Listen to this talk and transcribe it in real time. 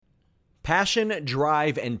Passion,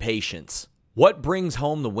 drive, and patience. What brings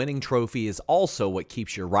home the winning trophy is also what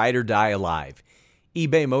keeps your ride or die alive.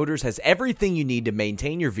 eBay Motors has everything you need to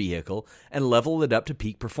maintain your vehicle and level it up to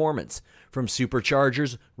peak performance. From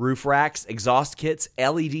superchargers, roof racks, exhaust kits,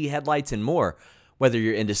 LED headlights, and more. Whether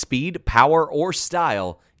you're into speed, power, or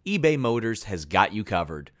style, eBay Motors has got you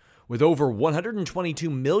covered. With over 122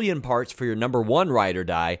 million parts for your number one ride or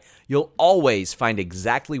die, you'll always find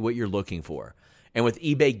exactly what you're looking for. And with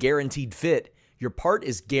eBay Guaranteed Fit, your part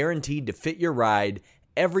is guaranteed to fit your ride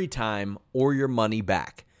every time or your money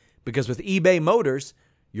back. Because with eBay Motors,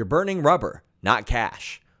 you're burning rubber, not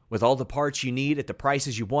cash. With all the parts you need at the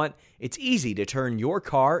prices you want, it's easy to turn your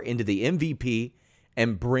car into the MVP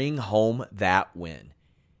and bring home that win.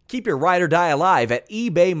 Keep your ride or die alive at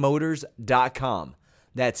ebaymotors.com.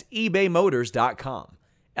 That's ebaymotors.com.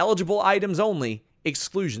 Eligible items only.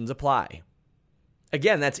 Exclusions apply.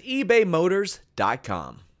 Again, that's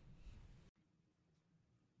ebaymotors.com.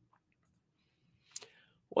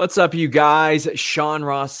 What's up, you guys? Sean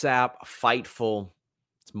Ross Sapp, Fightful.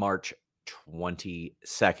 It's March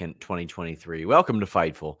 22nd, 2023. Welcome to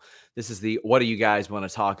Fightful. This is the What Do You Guys Want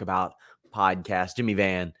to Talk About podcast. Jimmy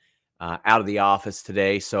Van out of the office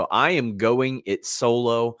today. So I am going it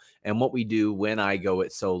solo. And what we do when I go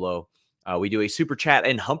it solo, we do a super chat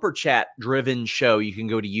and humper chat driven show. You can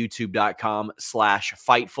go to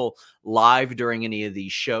youtube.com/Fightful live during any of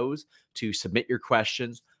these shows to submit your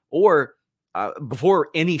questions, or before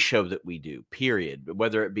any show that we do, period,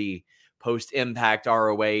 whether it be post Impact,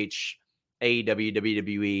 ROH, AEW,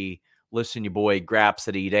 WWE, listen your boy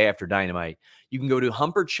Grapsody, Day After Dynamite. You can go to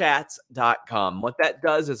humperchats.com. What that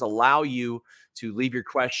does is allow you to leave your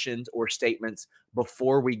questions or statements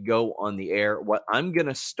before we go on the air. What I'm going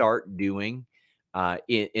to start doing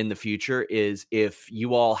in the future is, if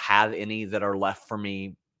you all have any that are left for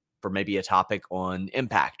me for maybe a topic on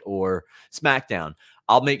Impact or SmackDown,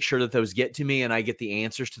 I'll make sure that those get to me and I get the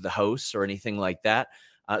answers to the hosts or anything like that.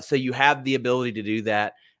 So you have the ability to do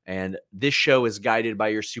that. And this show is guided by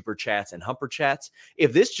your super chats and humper chats.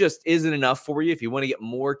 If this just isn't enough for you, if you want to get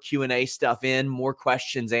more Q&A stuff in, more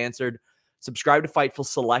questions answered, subscribe to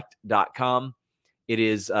FightfulSelect.com. It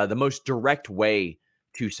is the most direct way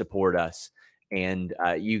to support us. And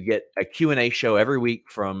you get a Q&A show every week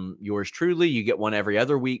from yours truly. You get one every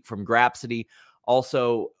other week from Grapsody.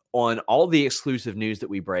 Also, on all the exclusive news that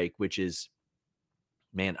we break, which is,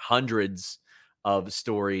 man, hundreds of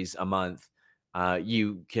stories a month,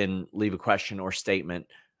 you can leave a question or statement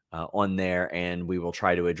on there, and we will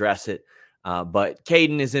try to address it. But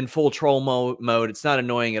Caden is in full troll mode. It's not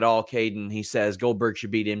annoying at all, Caden. He says, Goldberg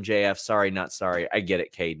should beat MJF. Sorry, not sorry. I get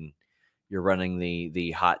it, Caden. You're running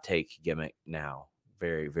the hot take gimmick now.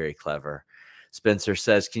 Very, very clever. Spencer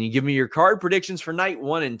says, can you give me your card predictions for night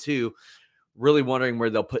 1 and 2? Really wondering where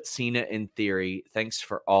they'll put Cena in Theory. Thanks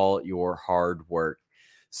for all your hard work.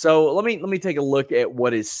 So let me take a look at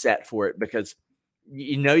what is set for it, because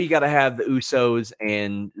you know you got to have the Usos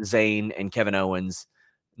and Zayn and Kevin Owens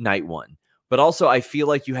night 1. But also I feel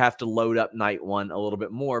like you have to load up night 1 a little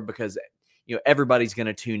bit more, because everybody's going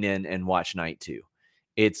to tune in and watch night 2.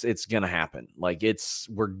 It's going to happen.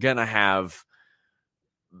 We're going to have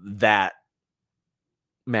that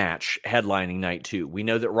match headlining night 2. We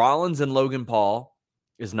know that Rollins and Logan Paul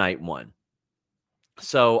is night 1.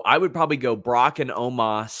 So I would probably go Brock and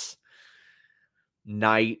Omos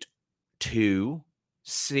night 2,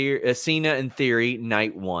 Cena and Theory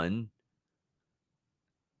night 1,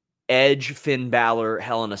 Edge, Finn Balor,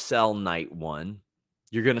 Hell in a Cell night 1.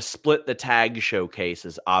 You're going to split the tag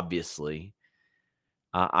showcases, obviously.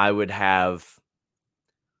 I would have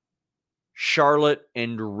Charlotte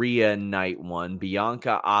and Rhea night 1,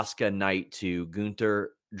 Bianca, Asuka night 2,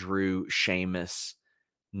 Gunther, Drew, Sheamus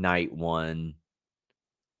night 1,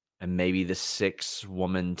 and maybe the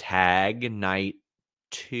 6-woman tag night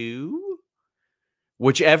 2.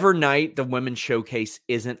 Whichever night the women's showcase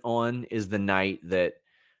isn't on is the night that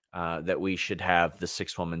we should have the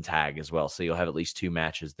 6-woman tag as well. So you'll have at least 2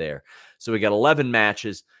 matches there. So we got 11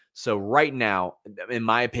 matches. So right now, in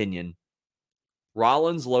my opinion,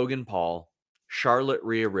 Rollins, Logan Paul, Charlotte,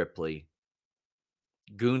 Rhea Ripley,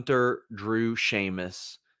 Gunther, Drew,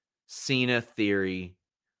 Sheamus, Cena, Theory,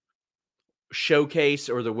 showcase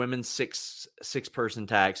or the women's six-person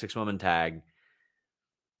tag, 6-woman tag,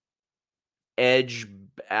 Edge,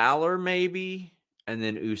 Balor maybe, and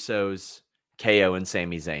then Usos, KO, and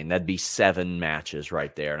Sami Zayn. That'd be 7 matches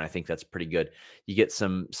right there, and I think that's pretty good. You get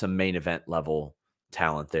some main event level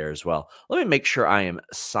talent there as well. Let me make sure I am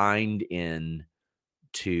signed in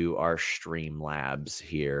to our Streamlabs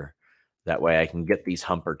here. That way I can get these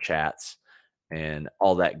humper chats and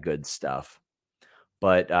all that good stuff.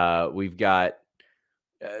 But we've got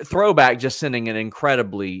Throwback just sending an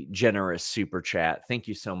incredibly generous super chat. Thank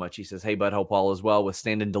you so much. He says, "Hey, bud, hope all is well with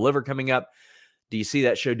Stand and Deliver coming up. Do you see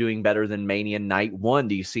that show doing better than Mania Night 1?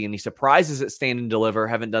 Do you see any surprises at Stand and Deliver?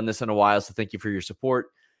 Haven't done this in a while, so thank you for your support.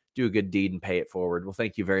 Do a good deed and pay it forward." Well,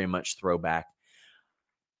 thank you very much, Throwback.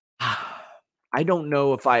 I don't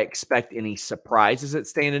know if I expect any surprises at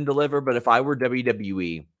Stand and Deliver, but if I were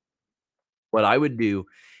WWE, what I would do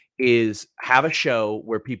is have a show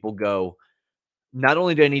where people go, not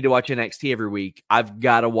only do I need to watch NXT every week, I've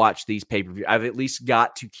got to watch these pay-per-view. I've at least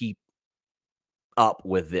got to keep up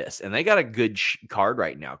with this. And they got a good card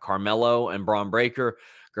right now. Carmelo and Braun Breaker,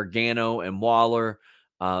 Gargano and Waller.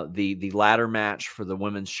 The ladder match for the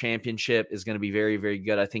women's championship is going to be very, very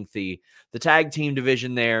good. I think the tag team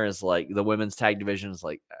division there is like the women's tag division is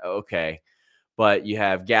like, okay. But you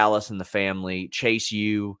have Gallus and the family, Chase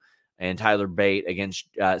U and Tyler Bate against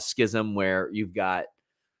Schism, where you've got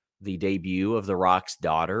the debut of The Rock's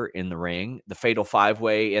daughter in the ring. The Fatal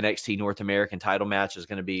 5-Way NXT North American title match is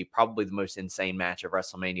going to be probably the most insane match of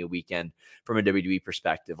WrestleMania weekend from a WWE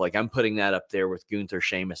perspective. Like, I'm putting that up there with Gunther,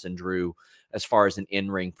 Sheamus, and Drew as far as an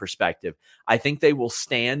in-ring perspective. I think they will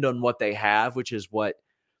stand on what they have, which is what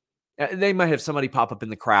they might have somebody pop up in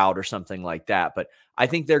the crowd or something like that. But I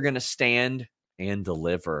think they're going to stand and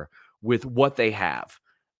deliver with what they have.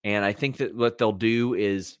 And I think that what they'll do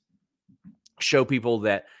is show people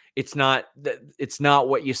that it's not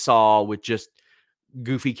what you saw with just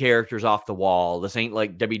goofy characters off the wall. This ain't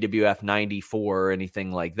like WWF 94 or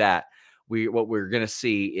anything like that. What we're going to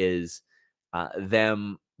see is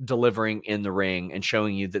them delivering in the ring and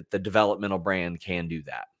showing you that the developmental brand can do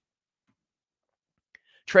that.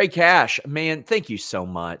 Trey Cash, man, thank you so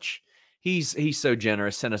much. He's so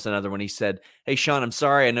generous. Sent us another one. He said, "Hey, Sean, I'm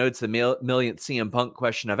sorry. I know it's the millionth CM Punk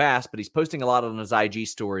question I've asked, but he's posting a lot on his IG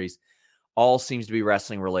stories. All seems to be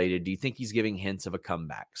wrestling related. Do you think he's giving hints of a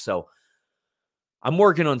comeback?" So I'm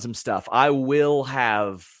working on some stuff. I will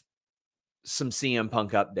have some CM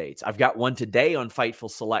Punk updates. I've got one today on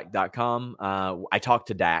FightfulSelect.com. I talked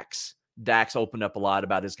to Dax. Dax opened up a lot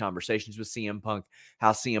about his conversations with CM Punk,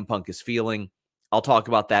 how CM Punk is feeling. I'll talk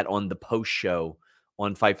about that on the post show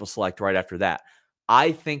on Fightful Select right after that.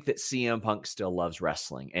 I think that CM Punk still loves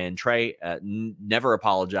wrestling. And Trey, never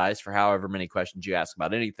apologize for however many questions you ask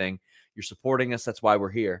about anything. You're supporting us. That's why we're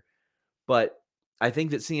here. But I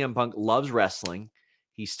think that CM Punk loves wrestling.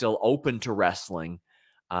 He's still open to wrestling.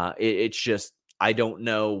 It's just, I don't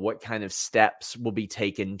know what kind of steps will be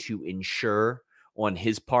taken to ensure on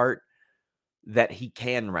his part that he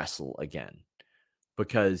can wrestle again.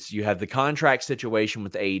 Because you have the contract situation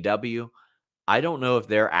with AEW. I don't know if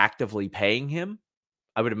they're actively paying him.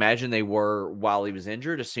 I would imagine they were while he was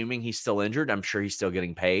injured, assuming he's still injured. I'm sure he's still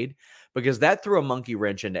getting paid, because that threw a monkey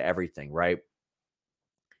wrench into everything, right?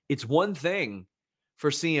 It's one thing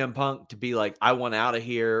for CM Punk to be like, "I want out of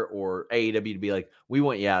here," or AEW to be like, "We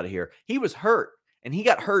want you out of here." He was hurt, and he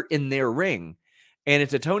got hurt in their ring. And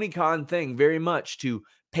it's a Tony Khan thing very much to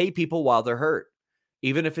pay people while they're hurt,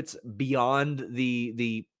 even if it's beyond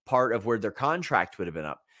the part of where their contract would have been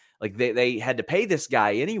up. Like they had to pay this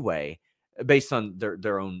guy anyway, based on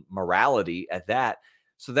their own morality at that.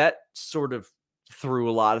 So that sort of threw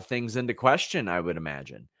a lot of things into question, I would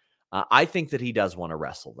imagine. I think that he does want to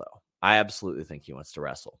wrestle, though. I absolutely think he wants to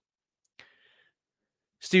wrestle.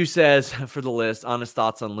 Stu says, for the list, honest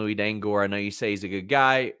thoughts on Louis Dangor. I know you say he's a good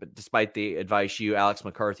guy, but despite the advice you, Alex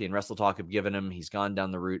McCarthy, and Wrestle Talk have given him, he's gone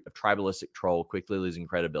down the route of tribalistic troll, quickly losing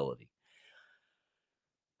credibility.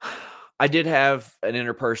 I did have an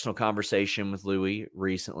interpersonal conversation with Louis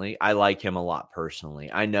recently. I like him a lot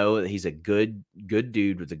personally. I know that he's a good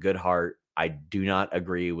dude with a good heart. I do not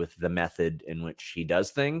agree with the method in which he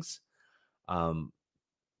does things.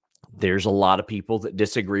 There's a lot of people that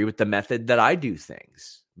disagree with the method that I do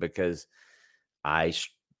things, because I'm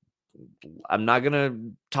not going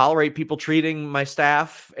to tolerate people treating my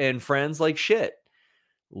staff and friends like shit.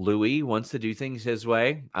 Louis wants to do things his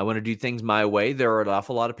way. I want to do things my way. There are an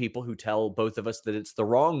awful lot of people who tell both of us that it's the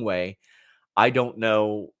wrong way. I don't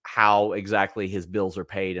know how exactly his bills are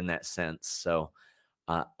paid in that sense. So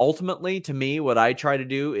ultimately, to me, what I try to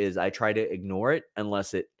do is I try to ignore it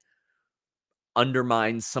unless it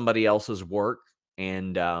undermines somebody else's work.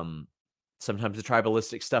 And sometimes the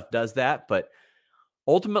tribalistic stuff does that. But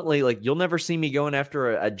ultimately, like, you'll never see me going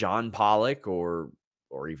after a John Pollock or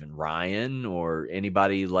even Ryan or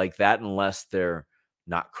anybody like that unless they're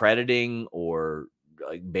not crediting or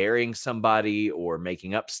like burying somebody or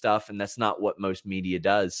making up stuff. And that's not what most media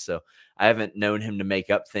does. So I haven't known him to make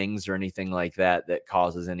up things or anything like that that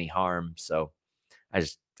causes any harm. So I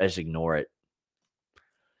just ignore it.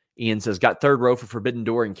 Ian says, got third row for Forbidden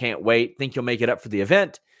Door and can't wait. Think you'll make it up for the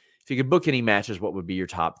event. If you could book any matches, what would be your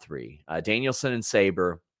top three? Danielson and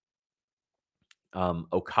Sabre.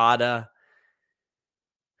 Okada.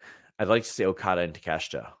 I'd like to say Okada and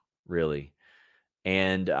Takeshita, really.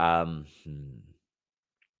 And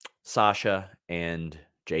Sasha and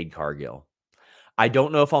Jade Cargill. I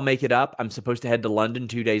don't know if I'll make it up. I'm supposed to head to London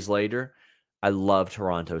 2 days later. I love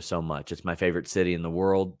Toronto so much. It's my favorite city in the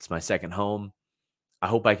world. It's my second home. I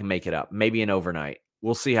hope I can make it up. Maybe an overnight.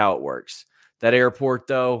 We'll see how it works. That airport,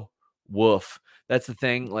 though, woof. That's the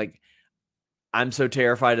thing. Like, I'm so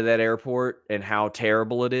terrified of that airport and how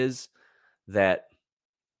terrible it is that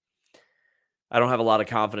I don't have a lot of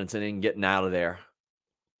confidence in getting out of there.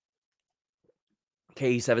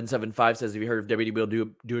 K775 says, have you heard of WWE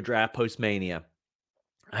will do a draft post-Mania?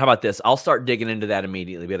 How about this? I'll start digging into that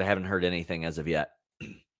immediately, but I haven't heard anything as of yet.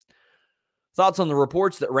 Thoughts on the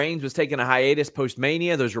reports that Reigns was taking a hiatus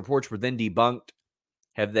post-Mania? Those reports were then debunked.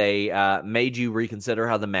 Have they made you reconsider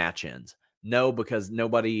how the match ends? No, because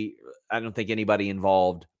I don't think anybody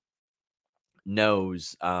involved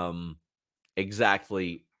knows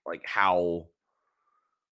exactly like how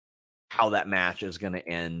that match is going to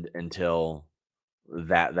end until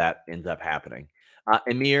that ends up happening.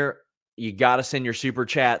 Amir, you got to send your super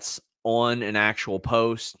chats on an actual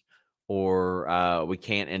post, or we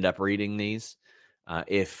can't end up reading these.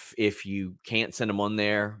 If you can't send them on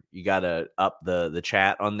there, you got to up the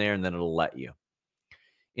chat on there, and then it'll let you.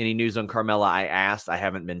 Any news on Carmella? I asked. I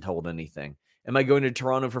haven't been told anything. Am I going to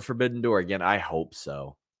Toronto for Forbidden Door again? I hope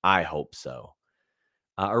so.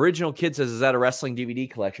 Original Kid says, is that a wrestling DVD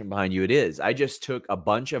collection behind you? It is. I just took a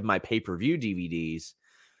bunch of my pay-per-view DVDs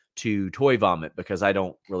to Toy Vomit because I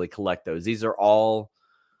don't really collect those. Those are all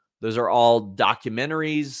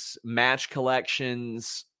documentaries, match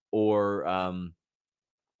collections, or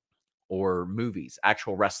movies,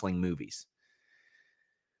 actual wrestling movies.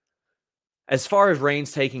 As far as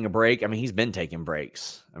Reigns taking a break, I mean, he's been taking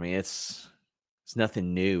breaks. I mean, it's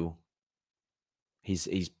nothing new.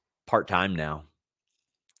 He's part-time now.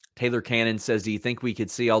 Taylor Cannon says, do you think we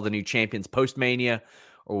could see all the new champions post-Mania,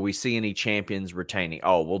 or will we see any champions retaining?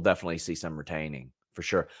 Oh, we'll definitely see some retaining, for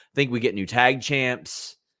sure. I think we get new tag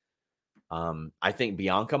champs. I think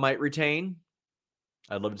Bianca might retain.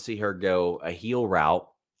 I'd love to see her go a heel route.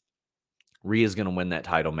 Rhea's going to win that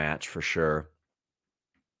title match, for sure.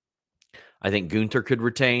 I think Gunther could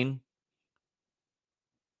retain.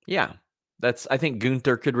 Yeah. I think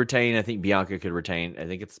Gunther could retain. I think Bianca could retain. I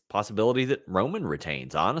think it's a possibility that Roman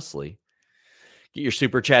retains, honestly. Get your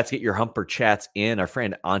super chats, get your humper chats in. Our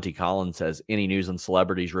friend Auntie Collins says, any news on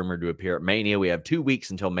celebrities rumored to appear at Mania? We have 2 weeks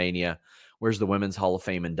until Mania. Where's the Women's Hall of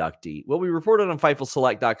Fame inductee? Well, we reported on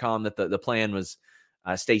FightfulSelect.com that the plan was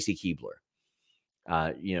Stacy Keibler.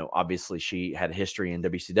 Obviously she had a history in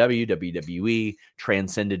WCW, WWE,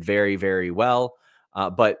 transcended very, very well.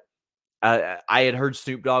 But I had heard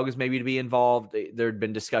Snoop Dogg was maybe to be involved. There had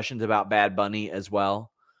been discussions about Bad Bunny as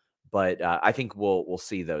well, but I think we'll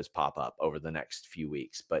see those pop up over the next few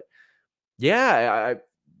weeks. But yeah,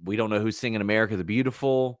 we don't know who's singing "America the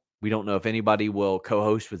Beautiful." We don't know if anybody will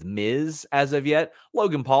co-host with Miz as of yet.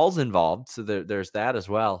 Logan Paul's involved, so there's that as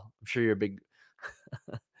well. I'm sure you're a big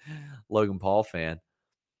Logan Paul fan.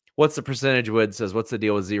 What's the percentage? Wood says, what's the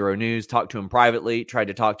deal with Zero News? Talked to him privately, tried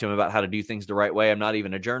to talk to him about how to do things the right way. I'm not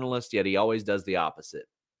even a journalist, yet he always does the opposite.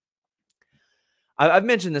 I've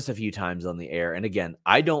mentioned this a few times on the air. And again,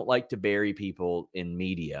 I don't like to bury people in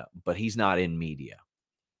media, but he's not in media.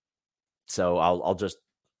 So I'll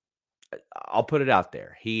put it out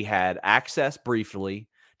there. He had access briefly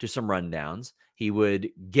to some rundowns. He would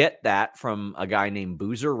get that from a guy named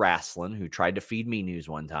Boozer Wrasslin, who tried to feed me news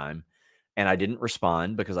one time. And I didn't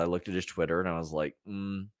respond because I looked at his Twitter and I was like,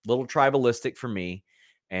 little tribalistic for me.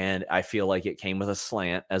 And I feel like it came with a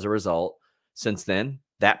slant as a result. Since then,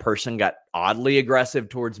 that person got oddly aggressive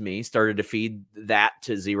towards me, started to feed that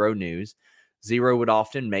to Zero News. Zero would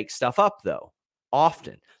often make stuff up, though.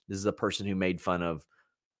 Often. This is a person who made fun of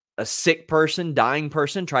a sick person, dying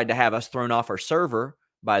person, tried to have us thrown off our server,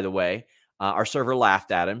 by the way. Our server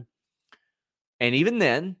laughed at him. And even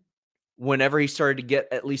then, whenever he started to get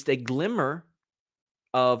at least a glimmer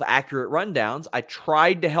of accurate rundowns, I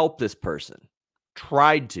tried to help this person.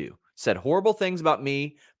 Said horrible things about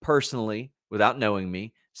me personally without knowing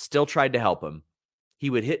me. Still tried to help him. He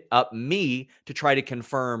would hit up me to try to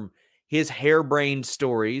confirm his harebrained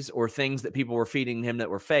stories or things that people were feeding him that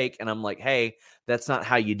were fake. And I'm like, hey, that's not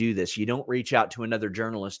how you do this. You don't reach out to another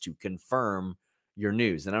journalist to confirm your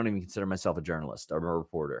news. And I don't even consider myself a journalist or a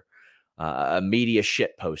reporter, a media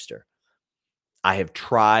shit poster. I have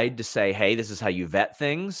tried to say, hey, this is how you vet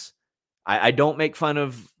things. I don't make fun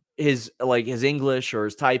of his English or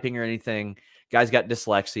his typing or anything. Guy's got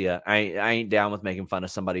dyslexia. I ain't down with making fun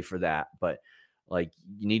of somebody for that, but like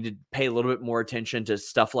you need to pay a little bit more attention to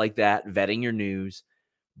stuff like that, vetting your news.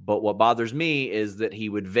 But what bothers me is that he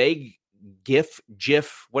would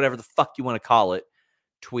GIF, whatever the fuck you want to call it,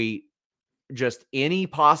 tweet just any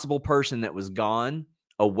possible person that was gone,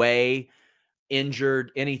 away,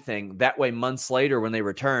 injured, anything. That way, months later, when they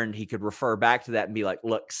returned, he could refer back to that and be like,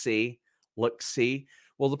 look, see.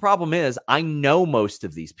 Well, the problem is I know most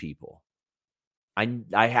of these people.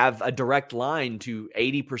 I have a direct line to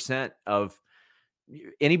 80% of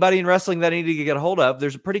anybody in wrestling that I need to get a hold of.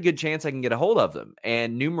 There's a pretty good chance I can get a hold of them.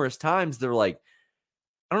 And numerous times they're like,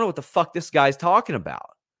 I don't know what the fuck this guy's talking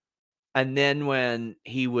about. And then when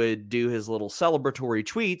he would do his little celebratory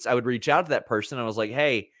tweets, I would reach out to that person. I was like,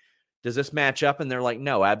 hey, does this match up? And they're like,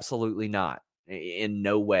 no, absolutely not. In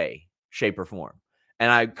no way, shape, or form.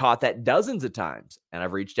 And I caught that dozens of times. And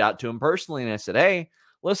I've reached out to him personally and I said, hey,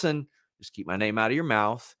 listen, just keep my name out of your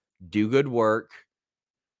mouth. Do good work.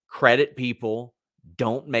 Credit people.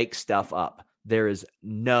 Don't make stuff up. There is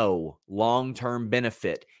no long-term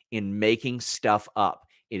benefit in making stuff up.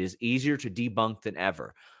 It is easier to debunk than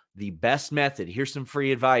ever. The best method, here's some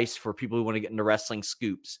free advice for people who want to get into wrestling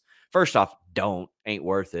scoops. First off, ain't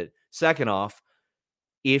worth it. Second off,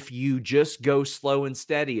 if you just go slow and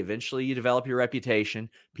steady, eventually you develop your reputation.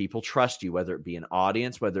 People trust you, whether it be an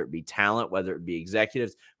audience, whether it be talent, whether it be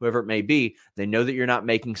executives, whoever it may be. They know that you're not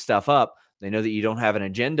making stuff up. They know that you don't have an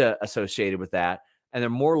agenda associated with that. And they're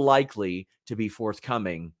more likely to be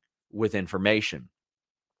forthcoming with information.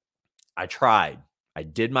 I tried. I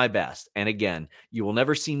did my best. And again, you will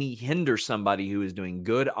never see me hinder somebody who is doing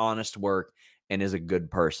good, honest work and is a good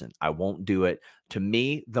person. I won't do it. To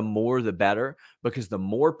me, the more the better, because the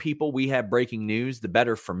more people we have breaking news, the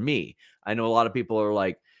better for me. I know a lot of people are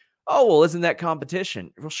like, oh, well, isn't that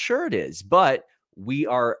competition? Well, sure it is. But we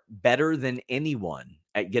are better than anyone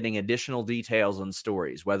at getting additional details on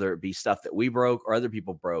stories, whether it be stuff that we broke or other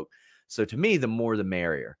people broke. So to me, the more the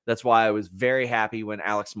merrier. That's why I was very happy when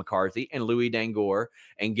Alex McCarthy and Louis Dangor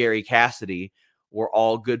and Gary Cassidy were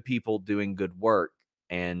all good people doing good work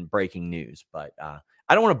and breaking news. But I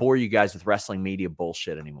don't want to bore you guys with wrestling media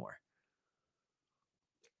bullshit anymore.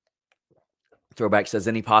 Throwback says,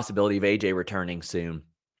 any possibility of AJ returning soon?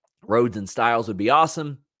 Rhodes and Styles would be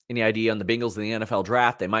awesome. Any idea on the Bengals in the NFL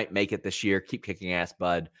draft? They might make it this year. Keep kicking ass,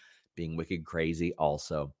 bud. Being wicked crazy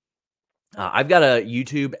also. I've got a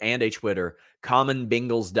YouTube and a Twitter, Common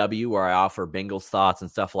Bengals W, where I offer Bengals thoughts and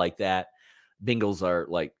stuff like that. Bengals are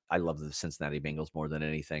like, I love the Cincinnati Bengals more than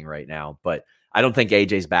anything right now, but I don't think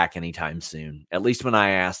AJ's back anytime soon. At least when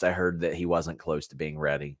I asked, I heard that he wasn't close to being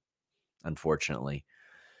ready, unfortunately.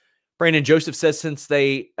 Brandon Joseph says, since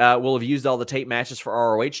they will have used all the tape matches for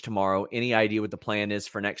ROH tomorrow, any idea what the plan is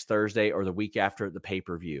for next Thursday or the week after the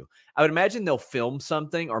pay-per-view? I would imagine they'll film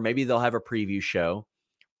something, or maybe they'll have a preview show,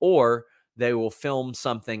 or they will film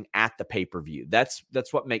something at the pay-per-view. That's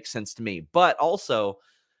what makes sense to me. But also,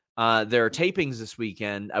 there are tapings this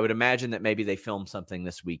weekend. I would imagine that maybe they film something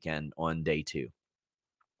this weekend on day 2.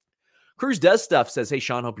 Cruz Does Stuff says, hey,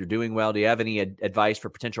 Sean, hope you're doing well. Do you have any advice for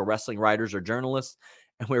potential wrestling writers or journalists?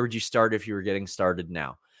 And where would you start if you were getting started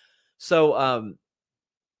now? So,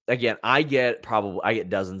 again, I get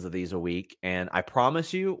dozens of these a week. And I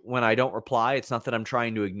promise you, when I don't reply, it's not that I'm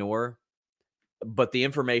trying to ignore, but the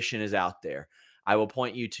information is out there. I will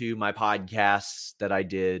point you to my podcasts that I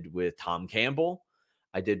did with Tom Campbell.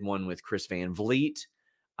 I did one with Chris Van Vliet.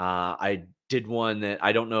 I did one that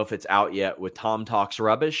I don't know if it's out yet with Tom Talks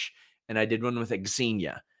Rubbish. And I did one with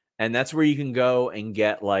Xenia. And that's where you can go and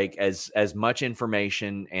get like as much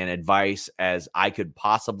information and advice as I could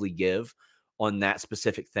possibly give on that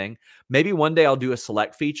specific thing. Maybe one day I'll do a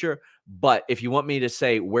select feature. But if you want me to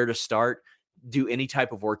say where to start, do any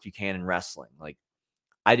type of work you can in wrestling. Like,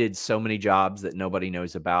 I did so many jobs that nobody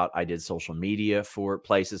knows about. I did social media for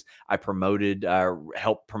places. I promoted,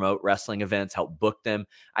 helped promote wrestling events, helped book them.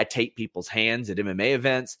 I taped people's hands at MMA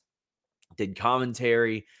events, did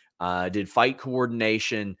commentary, did fight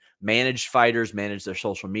coordination, managed fighters, managed their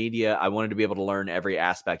social media. I wanted to be able to learn every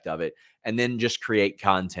aspect of it and then just create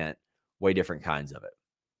content, way different kinds of it.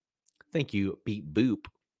 Thank you, Beat Boop.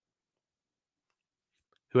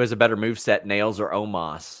 Who has a better moveset, Nails or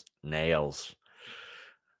Omos? Nails.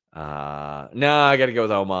 No, I got to go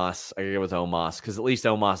with Omos. Because at least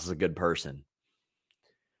Omos is a good person.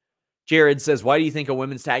 Jared says, why do you think a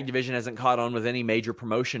women's tag division hasn't caught on with any major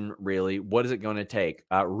promotion, really? What is it going to take?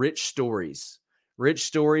 Rich stories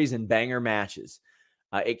and banger matches.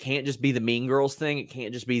 It can't just be the Mean Girls thing. It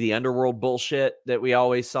can't just be the underworld bullshit that we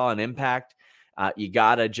always saw in Impact. You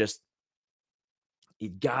got to just You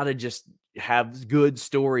got to just have good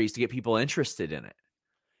stories to get people interested in it.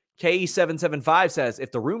 K775 says,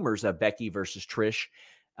 if the rumors of Becky versus Trish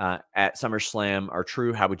at SummerSlam are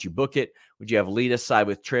true, how would you book it? Would you have Lita side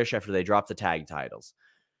with Trish after they drop the tag titles?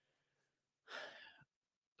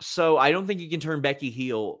 So I don't think you can turn Becky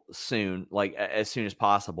heel soon, like as soon as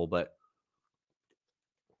possible, but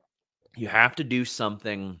you have to do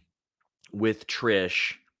something with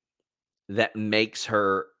Trish that makes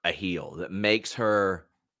her a heel, that makes her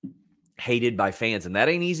hated by fans. And that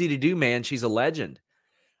ain't easy to do, man. She's a legend.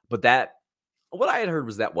 But what I had heard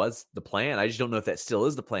was that was the plan. I just don't know if that still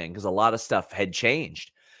is the plan because a lot of stuff had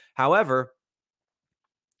changed. However,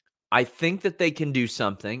 I think that they can do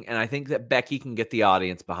something, and I think that Becky can get the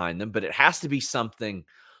audience behind them, but it has to be something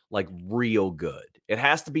like real good. It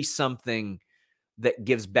has to be something that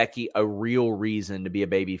gives Becky a real reason to be a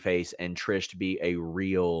babyface and Trish to be a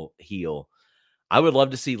real heel. I would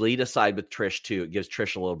love to see Lita side with Trish too. It gives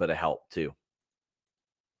Trish a little bit of help too.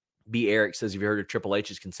 B. Eric says, have you heard of Triple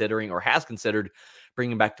H is considering or has considered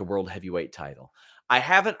bringing back the World Heavyweight title? I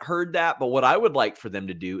haven't heard that, but what I would like for them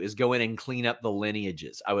to do is go in and clean up the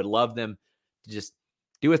lineages. I would love them to just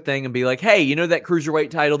do a thing and be like, hey, you know that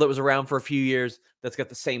Cruiserweight title that was around for a few years that's got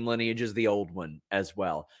the same lineage as the old one as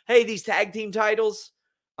well? Hey, these tag team titles,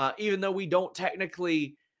 even though we don't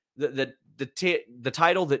technically, the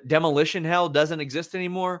title that Demolition Hell doesn't exist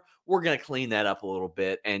anymore, we're going to clean that up a little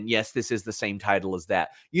bit. And yes, this is the same title as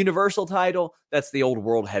that. Universal title, that's the old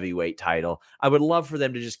World Heavyweight title. I would love for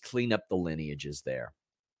them to just clean up the lineages there.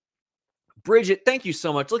 Bridget, thank you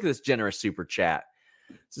so much. Look at this generous super chat.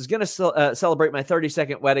 This is going to celebrate my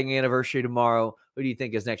 32nd wedding anniversary tomorrow. Who do you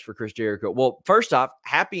think is next for Chris Jericho? Well, first off,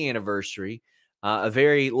 happy anniversary. A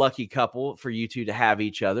very lucky couple for you two to have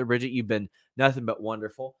each other. Bridget, you've been nothing but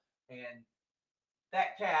wonderful. And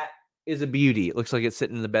that cat is a beauty. It looks like it's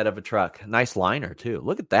sitting in the bed of a truck. Nice liner, too.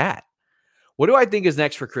 Look at that. What do I think is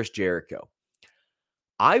next for Chris Jericho?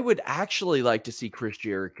 I would actually like to see Chris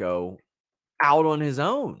Jericho out on his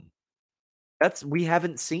own. We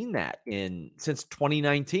haven't seen that since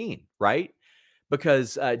 2019, right?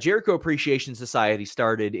 Because Jericho Appreciation Society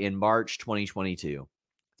started in March 2022.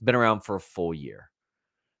 It's been around for a full year.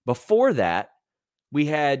 Before that, we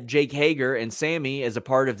had Jake Hager and Sammy as a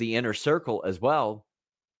part of the Inner Circle as well.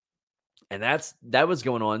 And that was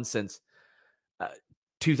going on since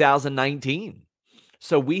 2019.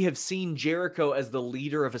 So we have seen Jericho as the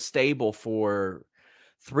leader of a stable for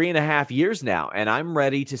 3.5 years now. And I'm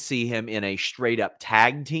ready to see him in a straight up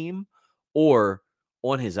tag team or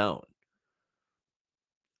on his own.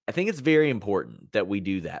 I think it's very important that we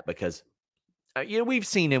do that because, we've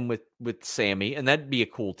seen him with Sammy, and that'd be a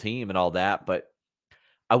cool team and all that. But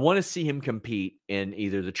I want to see him compete in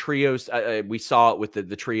either the trios. We saw it with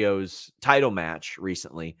the trios title match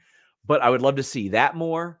recently, but I would love to see that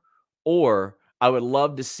more, or I would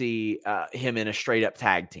love to see him in a straight up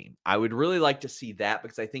tag team. I would really like to see that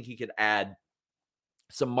because I think he could add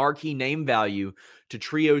some marquee name value to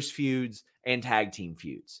trios feuds and tag team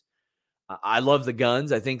feuds. I love the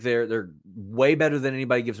Guns. I think they're way better than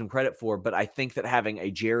anybody gives them credit for, but I think that having a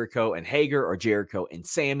Jericho and Hager or Jericho and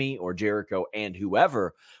Sammy or Jericho and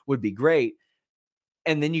whoever would be great.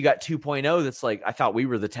 And then you got 2.0 that's like, I thought we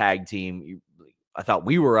were the tag team. I thought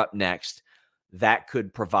we were up next. That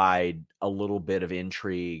could provide a little bit of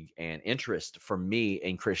intrigue and interest for me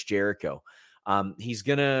in Chris Jericho. He's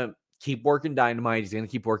going to keep working Dynamite. He's going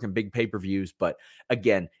to keep working big pay-per-views. But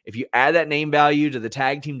again, if you add that name value to the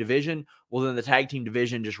tag team division, well, then the tag team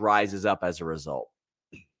division just rises up as a result.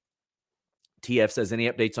 TF says, any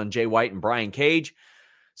updates on Jay White and Brian Cage?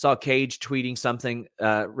 Saw Cage tweeting something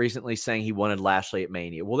recently saying he wanted Lashley at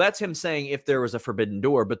Mania. Well, that's him saying if there was a forbidden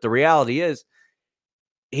door. But the reality is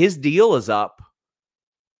his deal is up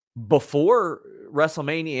before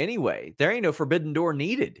WrestleMania anyway. There ain't no forbidden door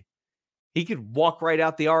needed. He could walk right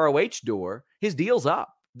out the ROH door. His deal's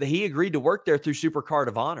up. He agreed to work there through Supercard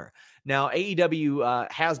of Honor. Now, AEW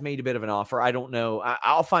has made a bit of an offer. I don't know.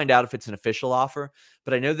 I'll find out if it's an official offer,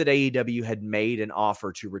 but I know that AEW had made an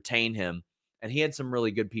offer to retain him, and he had some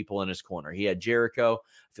really good people in his corner. He had Jericho.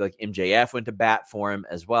 I feel like MJF went to bat for him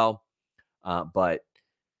as well. But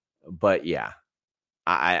yeah,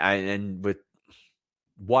 and with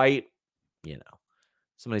White,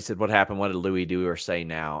 somebody said, what happened? What did Louis do or say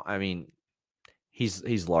now? I mean,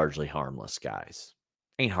 he's largely harmless, guys.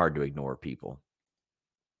 Ain't hard to ignore people.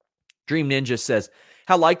 Dream Ninja says,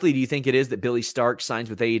 how likely do you think it is that Billie Stark signs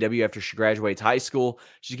with AEW after she graduates high school?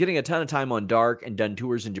 She's getting a ton of time on Dark and done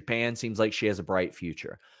tours in Japan. Seems like she has a bright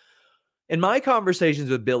future. In my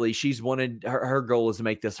conversations with Billie, she's wanted her goal is to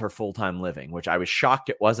make this her full-time living, which I was shocked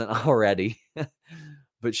it wasn't already.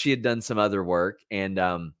 but she had done some other work, and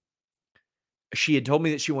she had told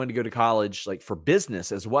me that she wanted to go to college like for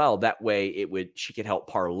business as well. That way she could help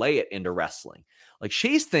parlay it into wrestling. Like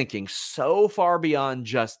she's thinking so far beyond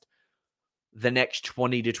just the next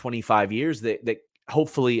 20 to 25 years that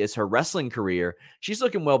hopefully is her wrestling career. She's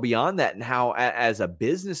looking well beyond that, and how as a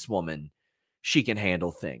businesswoman she can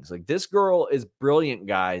handle things. Like this girl is brilliant,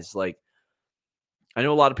 guys. Like I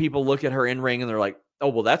know a lot of people look at her in ring and they're like, oh,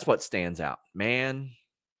 well, that's what stands out. Man,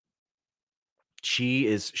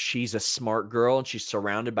 she's a smart girl, and she's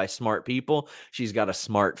surrounded by smart people. She's got a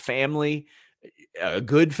smart family, a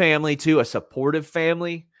good family too, a supportive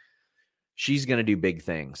family. She's going to do big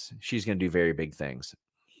things. She's going to do very big things.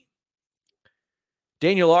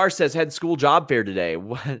 Daniel R says, had school job fair today.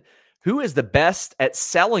 Who is the best at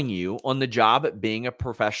selling you on the job at being a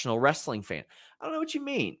professional wrestling fan? I don't know what you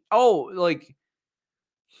mean. Oh, like,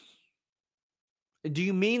 do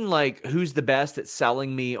you mean like who's the best at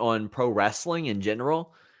selling me on pro wrestling in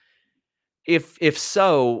general? If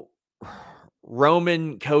so,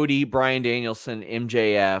 Roman, Cody, Bryan Danielson,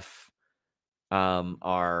 MJF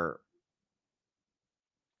are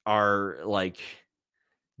like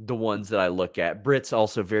the ones that I look at. Britt's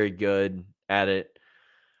also very good at it.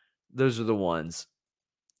 Those are the ones.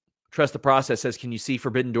 Trust the Process says, can you see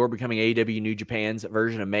Forbidden Door becoming AEW New Japan's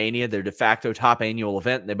version of Mania, their de facto top annual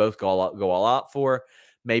event, and they both go all out for,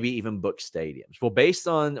 maybe even book stadiums? Well, based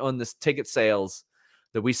on this ticket sales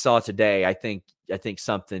that we saw today, I think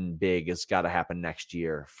something big has got to happen next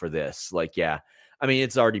year for this. Like, yeah, I mean,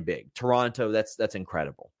 it's already big. Toronto, that's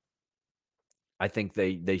incredible. I think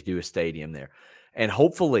they do a stadium there. And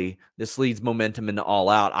hopefully this leads momentum into All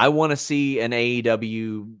Out. I want to see an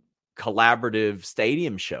AEW collaborative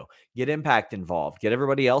stadium show. Get Impact involved. Get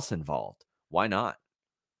everybody else involved. Why not?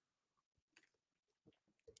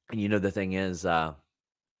 And you know, the thing is,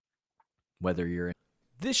 whether you're in...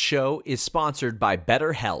 This show is sponsored by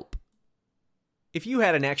BetterHelp. If you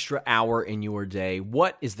had an extra hour in your day,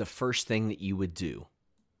 what is the first thing that you would do?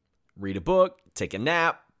 Read a book, take a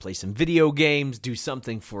nap, play some video games, do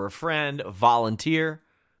something for a friend, volunteer.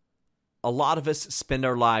 A lot of us spend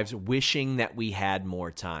our lives wishing that we had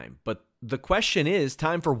more time. But the question is,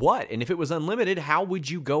 time for what? And if it was unlimited, how would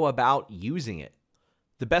you go about using it?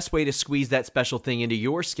 The best way to squeeze that special thing into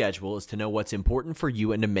your schedule is to know what's important for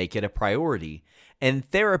you and to make it a priority. And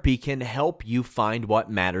therapy can help you find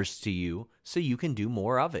what matters to you so you can do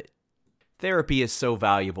more of it. Therapy is so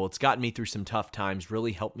valuable. It's gotten me through some tough times,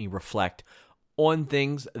 really helped me reflect on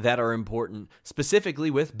things that are important,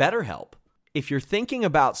 specifically with BetterHelp. If you're thinking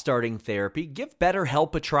about starting therapy, give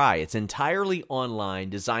BetterHelp a try. It's entirely online,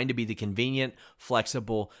 designed to be the convenient,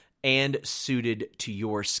 flexible, and suited to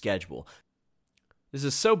your schedule. This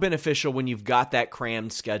is so beneficial when you've got that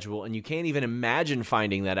crammed schedule and you can't even imagine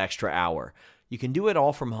finding that extra hour. You can do it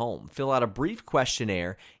all from home. Fill out a brief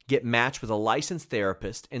questionnaire, get matched with a licensed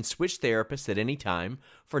therapist, and switch therapists at any time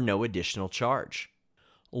for no additional charge.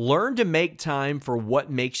 Learn to make time for what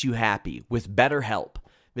makes you happy with BetterHelp.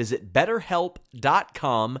 Visit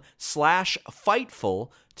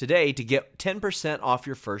BetterHelp.com/Fightful today to get 10% off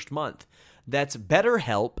your first month. That's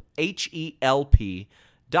BetterHelp,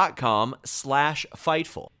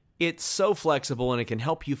 HELP.com/Fightful. It's so flexible and it can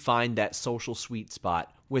help you find that social sweet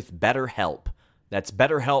spot with BetterHelp. That's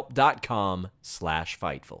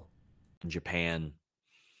BetterHelp.com/Fightful. In Japan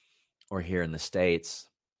or here in the States,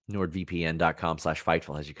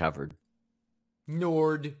 NordVPN.com/Fightful has you covered.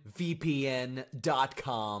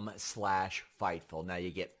 NordVPN.com/Fightful. Now you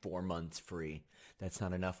get 4 months free. That's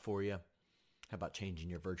not enough for you? How about changing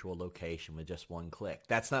your virtual location with just one click?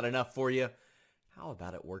 That's not enough for you? How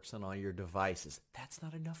about it works on all your devices? That's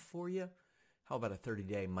not enough for you? How about a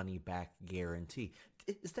 30-day money-back guarantee?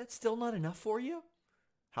 Is that still not enough for you?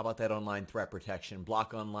 How about that online threat protection?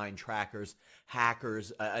 Block online trackers,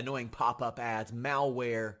 hackers, annoying pop-up ads,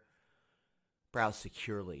 malware. Browse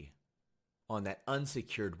securely on that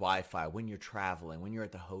unsecured Wi-Fi when you're traveling, when you're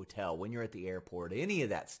at the hotel, when you're at the airport, any of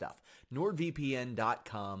that stuff.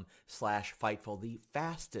 NordVPN.com/Fightful, the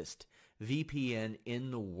fastest VPN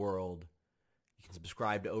in the world. You can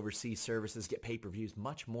subscribe to overseas services, get pay-per-views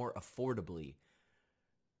much more affordably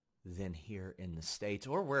than here in the States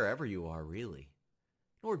or wherever you are, really.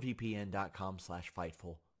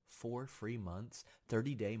 NordVPN.com/Fightful. 4 free months,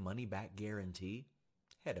 30-day money-back guarantee.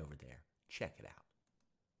 Head over there. Check it out.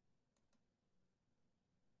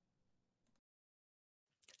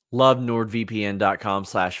 Love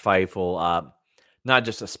NordVPN.com/Fightful. Not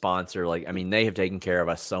just a sponsor. They have taken care of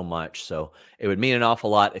us so much. So it would mean an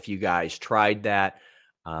awful lot if you guys tried that.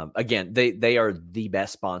 Again, they are the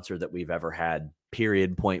best sponsor that we've ever had.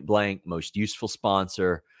 Period. Point blank. Most useful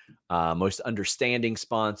sponsor. most understanding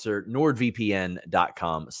sponsor,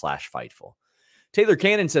 nordvpn.com/Fightful. Taylor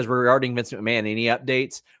Cannon says regarding Vince McMahon, any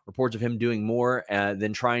updates? Reports of him doing more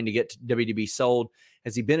than trying to get WWE sold.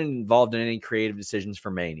 Has he been involved in any creative decisions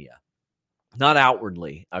for Mania? Not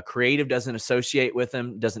outwardly. Creative doesn't associate with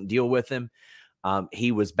him, doesn't deal with him.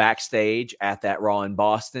 He was backstage at that Raw in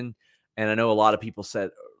Boston, and I know a lot of people said,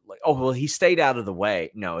 like, oh, well, he stayed out of the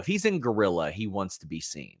way. No, if he's in Gorilla, he wants to be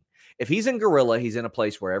seen. If he's in Gorilla, he's in a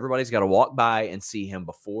place where everybody's got to walk by and see him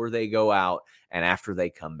before they go out and after they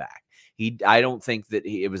come back. I don't think that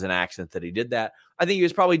it was an accident that he did that. I think he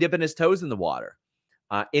was probably dipping his toes in the water.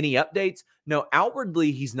 Any updates? No,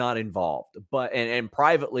 outwardly he's not involved, but and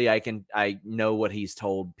privately I know what he's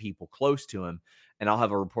told people close to him, and I'll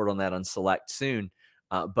have a report on that on Select soon.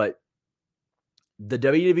 But the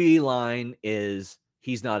WWE line is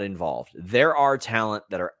he's not involved. There are talent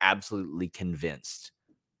that are absolutely convinced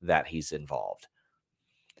that he's involved.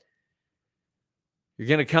 You're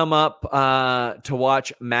going to come up to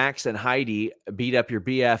watch Max and Heidi beat up your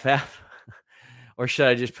BFF? Or should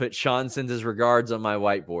I just put Sean sends his regards on my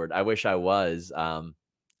whiteboard? I wish I was.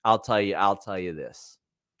 I'll tell you this.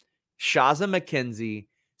 Shaza McKenzie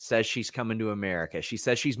says she's coming to America. She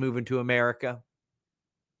says she's moving to America.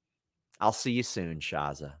 I'll see you soon,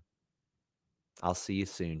 Shaza. I'll see you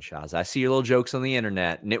soon, Shaza. I see your little jokes on the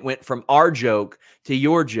internet, and it went from our joke to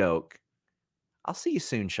your joke. I'll see you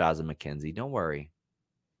soon, Shaza McKenzie. Don't worry.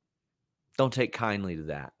 Don't take kindly to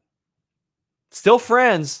that. Still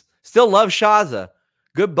friends. Still love Shaza.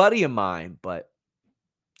 Good buddy of mine, but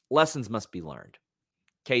lessons must be learned.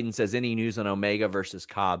 Caden says, any news on Omega versus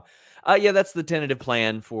Cobb? Yeah, that's the tentative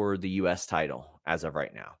plan for the U.S. title as of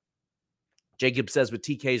right now. Jacob says, with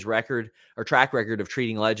TK's track record of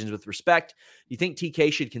treating legends with respect, do you think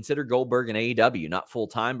TK should consider Goldberg in AEW, not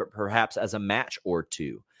full-time, but perhaps as a match or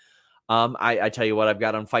two? I tell you what, I've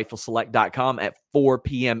got on FightfulSelect.com at 4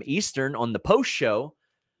 p.m. Eastern on the post show.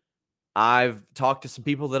 I've talked to some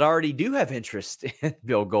people that already do have interest in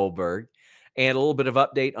Bill Goldberg and a little bit of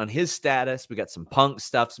update on his status. We got some Punk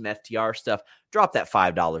stuff, some FTR stuff. Drop that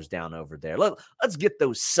 $5 down over there. Let's get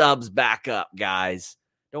those subs back up, guys.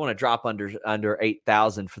 Don't want to drop under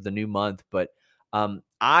 8,000 for the new month, but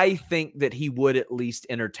I think that he would at least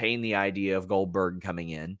entertain the idea of Goldberg coming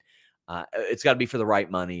in. It's got to be for the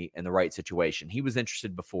right money and the right situation. He was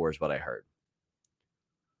interested before is what I heard.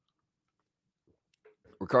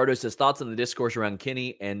 Ricardo says, thoughts on the discourse around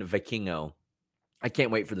Kenny and Vikingo? I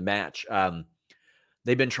can't wait for the match.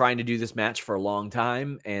 They've been trying to do this match for a long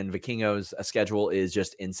time, and Vikingo's schedule is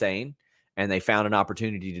just insane, and they found an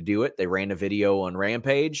opportunity to do it. They ran a video on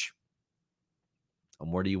Rampage.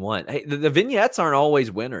 What more do you want? Hey, the vignettes aren't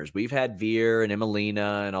always winners. We've had Veer and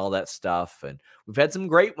Emelina and all that stuff, and we've had some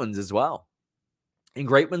great ones as well, and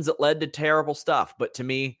great ones that led to terrible stuff. But to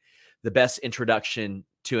me, the best introduction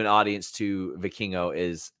to an audience to Vikingo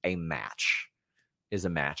is a match.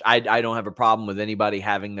 I don't have a problem with anybody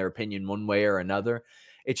having their opinion one way or another.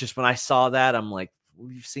 It's just when I saw that, I'm like,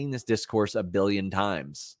 we've seen this discourse a billion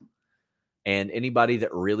times. And anybody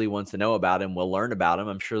that really wants to know about him will learn about him.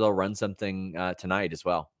 I'm sure they'll run something tonight as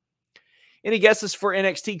well. Any guesses for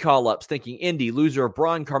NXT call-ups? Thinking Indy, loser of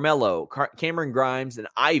Braun, Carmelo, Cameron Grimes, and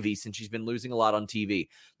Ivy, since she's been losing a lot on TV.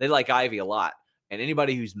 They like Ivy a lot. And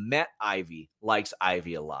anybody who's met Ivy likes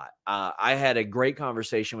Ivy a lot. I had a great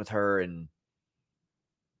conversation with her in,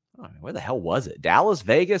 where the hell was it? Dallas,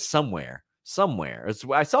 Vegas, somewhere.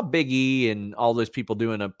 I saw Big E and all those people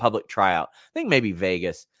doing a public tryout. I think maybe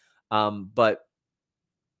Vegas. But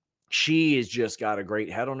she has just got a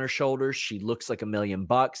great head on her shoulders. She looks like $1 million.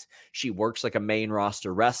 She works like a main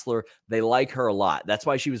roster wrestler. They like her a lot. That's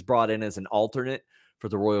why she was brought in as an alternate for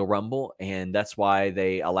the Royal Rumble, and that's why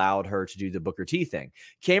they allowed her to do the Booker T thing.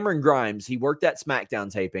 Cameron Grimes, he worked at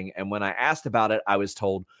SmackDown taping, and when I asked about it, I was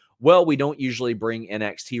told, well, we don't usually bring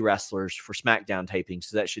NXT wrestlers for SmackDown taping,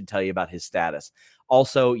 so that should tell you about his status.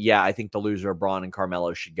 Also, yeah, I think the loser of Braun and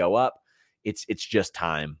Carmelo should go up. It's just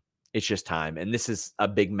time. It's just time, and this is a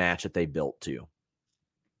big match that they built too.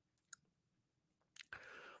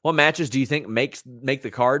 What matches do you think make the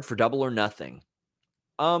card for Double or Nothing?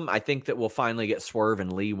 I think that we'll finally get Swerve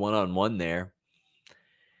and Lee one-on-one there.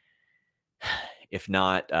 If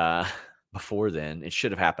not before then. It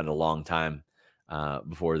should have happened a long time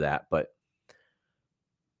before that. But,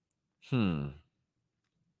 I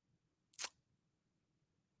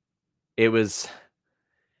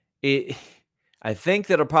think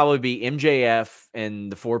that'll probably be MJF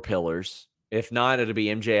and the Four Pillars. If not, it'll be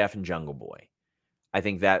MJF and Jungle Boy. I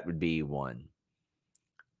think that would be one.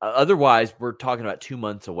 Otherwise, we're talking about 2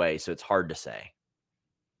 months away, so it's hard to say.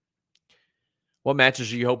 What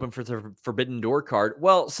matches are you hoping for the Forbidden Door card?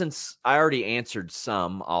 Well, since I already answered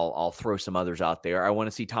some, I'll throw some others out there. I want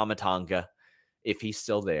to see Tama Tonga, if he's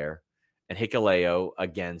still there, and Hikuleo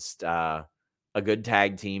against a good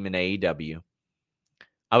tag team in AEW.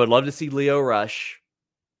 I would love to see Leo Rush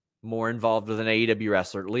more involved with an AEW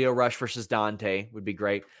wrestler. Leo Rush versus Dante would be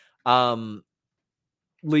great.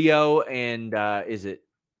 Leo and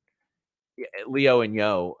Leo and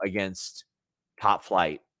Yo against Top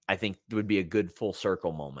Flight, I think would be a good full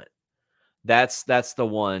circle moment. That's the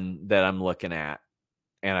one that I'm looking at.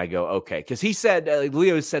 And I go, okay. Because he said,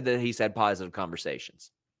 Leo said that he's had positive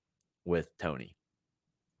conversations with Tony.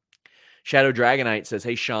 Shadow Dragonite says,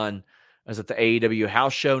 hey, Sean, I was at the AEW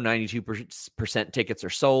house show. 92% tickets are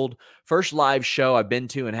sold. First live show I've been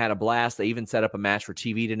to and had a blast. They even set up a match for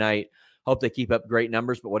TV tonight. Hope they keep up great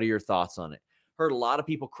numbers, but what are your thoughts on it? Heard a lot of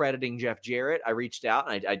people crediting Jeff Jarrett. I reached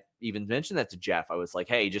out and I even mentioned that to Jeff. I was like,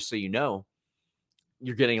 hey, just so you know,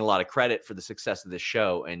 you're getting a lot of credit for the success of this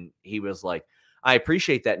show. And he was like, I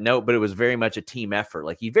appreciate that note, but it was very much a team effort.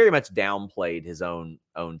 Like, he very much downplayed his own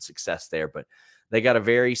success there, but they got a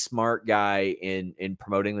very smart guy in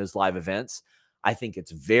promoting those live events. I think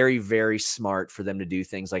it's very, very smart for them to do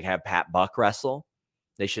things like have Pat Buck wrestle.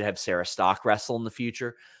 They should have Sarah Stock wrestle in the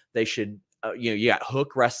future. They should, you got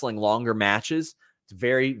Hook wrestling longer matches. It's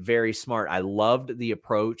very, very smart. I loved the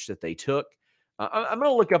approach that they took. I'm going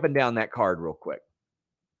to look up and down that card real quick,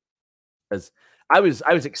 because I was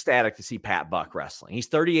ecstatic to see Pat Buck wrestling. He's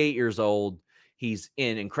 38 years old. He's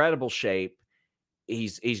in incredible shape.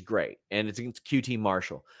 He's great. And it's against QT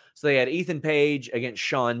Marshall. So they had Ethan Page against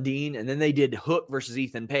Sean Dean, and then they did Hook versus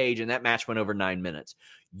Ethan Page, and that match went over 9 minutes.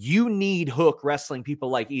 You need Hook wrestling people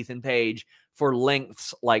like Ethan Page for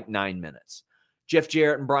lengths like 9 minutes. Jeff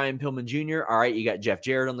Jarrett and Brian Pillman Jr. All right, you got Jeff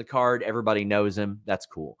Jarrett on the card. Everybody knows him. That's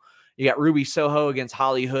cool. You got Ruby Soho against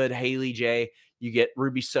Holly Hood, Haley J. You get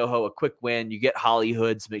Ruby Soho a quick win. You get Holly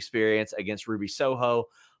Hood some experience against Ruby Soho.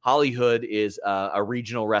 Holly Hood is a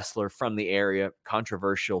regional wrestler from the area,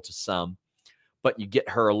 controversial to some, but you get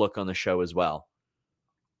her a look on the show as well.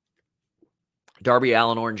 Darby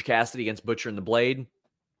Allin, Orange Cassidy against Butcher and the Blade.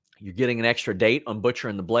 You're getting an extra date on Butcher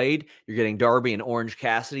and the Blade. You're getting Darby and Orange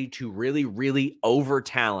Cassidy to really, really over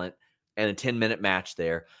talent and a 10-minute match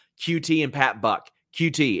there. QT and Pat Buck.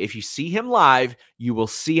 QT, if you see him live, you will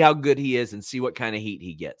see how good he is and see what kind of heat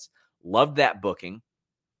he gets. Loved that booking.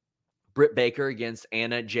 Britt Baker against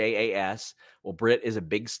Anna Jas. Well, Britt is a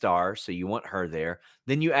big star, so you want her there.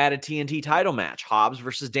 Then you add a TNT title match, Hobbs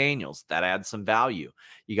versus Daniels. That adds some value.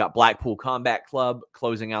 You got Blackpool Combat Club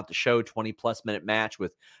closing out the show, 20-plus minute match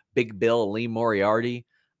with Big Bill and Lee Moriarty.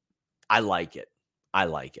 I like it.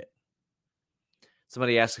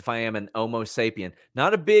 Somebody asked if I am an Homo sapien.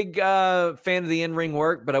 Not a big fan of the in-ring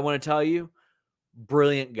work, but I want to tell you,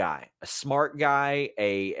 brilliant guy, a smart guy,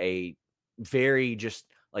 a very just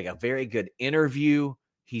like a very good interview.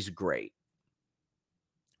 He's great.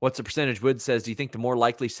 What's the percentage? Wood says, do you think the more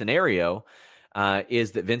likely scenario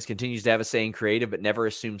is that Vince continues to have a say in creative but never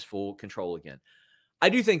assumes full control again? I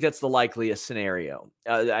do think that's the likeliest scenario.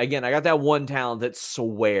 Again, I got that one talent that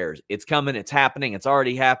swears it's coming, it's happening, it's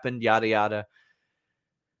already happened, yada, yada.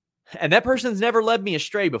 And that person's never led me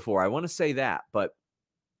astray before. I want to say that, but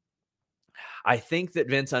I think that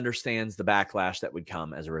Vince understands the backlash that would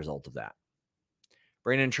come as a result of that.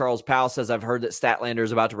 Brandon Charles Powell says, I've heard that Statlander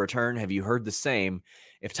is about to return. Have you heard the same?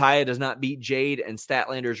 If Taya does not beat Jade and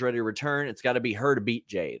Statlander is ready to return, it's got to be her to beat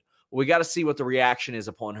Jade. Well, we got to see what the reaction is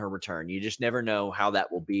upon her return. You just never know how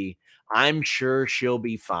that will be. I'm sure she'll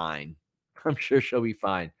be fine.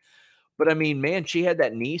 But I mean, man, she had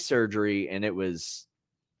that knee surgery and it was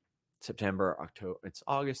September, October. It's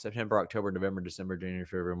August, September, October, November, December, January,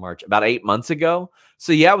 February, March. About 8 months ago.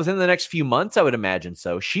 So yeah, within the next few months, I would imagine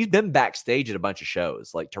so. She's been backstage at a bunch of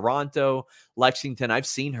shows like Toronto, Lexington. I've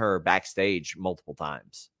seen her backstage multiple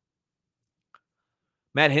times.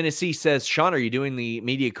 Matt Hennessy says, Sean, are you doing the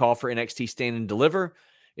media call for NXT Stand and Deliver?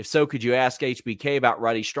 If so, could you ask HBK about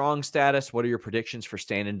Roddy Strong's status? What are your predictions for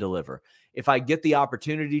Stand and Deliver? If I get the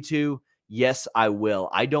opportunity to, yes, I will.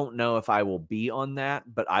 I don't know if I will be on that,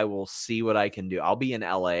 but I will see what I can do. I'll be in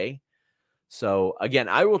LA. So again,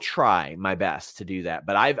 I will try my best to do that.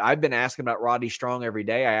 But I've been asking about Roddy Strong every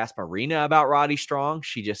day. I asked Marina about Roddy Strong.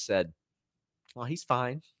 She just said, well, he's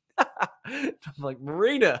fine. I'm like,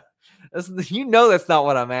 Marina, that's not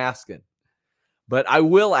what I'm asking. But I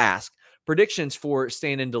will ask. Predictions for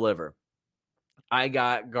Stand and Deliver. I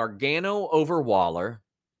got Gargano over Waller.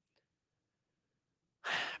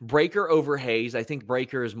 Breaker over Hayes. I think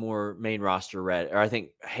Breaker is more main roster ready, or I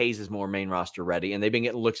think Hayes is more main roster ready, and they've been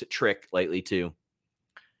getting looks at Trick lately too.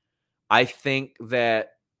 I think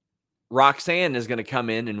that Roxanne is going to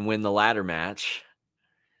come in and win the ladder match.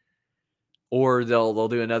 Or they'll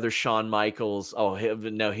do another Shawn Michaels. Oh,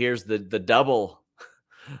 no, here's the double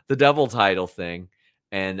the double title thing.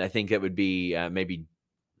 And I think it would be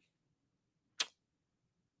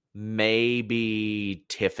maybe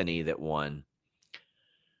Tiffany that won.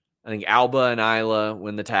 I think Alba and Isla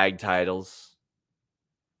win the tag titles.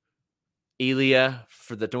 Elia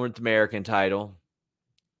for the North American title.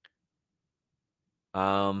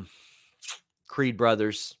 Creed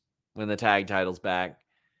Brothers win the tag titles back.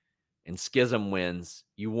 And Schism wins.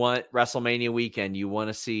 You want WrestleMania weekend. You want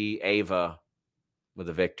to see Ava with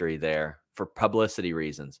a victory there for publicity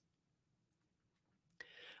reasons.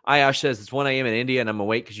 Ayash says, it's 1 a.m. in India and I'm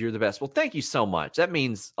awake because you're the best. Well, thank you so much. That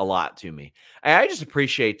means a lot to me. I just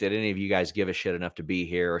appreciate that any of you guys give a shit enough to be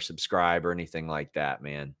here or subscribe or anything like that,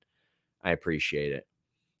 man. I appreciate it.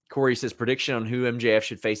 Corey says, prediction on who MJF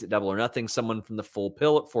should face at Double or Nothing. Someone from the Four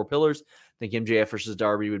Pillars. I think MJF versus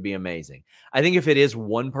Darby would be amazing. I think if it is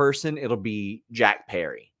one person, it'll be Jack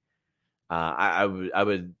Perry. I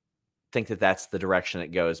would think that that's the direction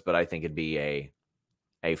it goes, but I think it'd be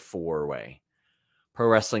a four-way. Pro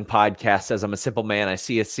Wrestling Podcast says, I'm a simple man. I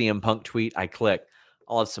see a CM Punk tweet. I click.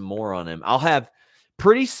 I'll have some more on him.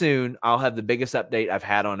 Pretty soon, I'll have the biggest update I've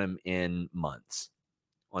had on him in months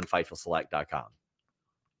on FightfulSelect.com.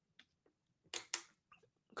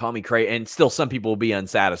 Call me crazy. And still some people will be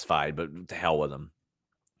unsatisfied, but to hell with them.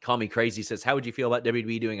 Call me crazy says, how would you feel about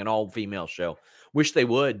WWE doing an all-female show? Wish they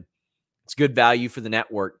would. It's good value for the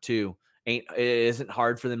network, too. It isn't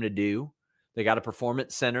hard for them to do. They got a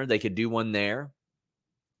performance center. They could do one there.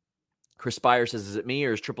 Chris Spire says, is it me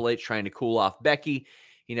or is Triple H trying to cool off Becky?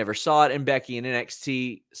 He never saw it in Becky and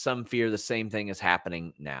NXT. Some fear the same thing is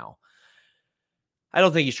happening now. I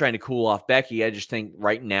don't think he's trying to cool off Becky. I just think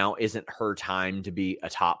right now isn't her time to be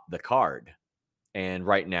atop the card. And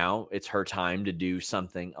right now it's her time to do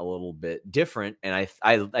something a little bit different. And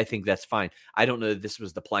I think that's fine. I don't know that this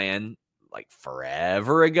was the plan like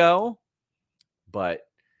forever ago, but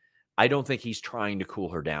I don't think he's trying to cool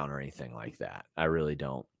her down or anything like that. I really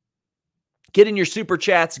don't. Get in your super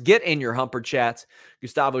chats. Get in your humper chats.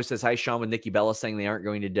 Gustavo says, hi, Sean, with Nikki Bella saying they aren't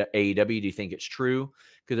going to AEW. Do you think it's true?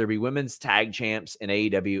 Could there be women's tag champs in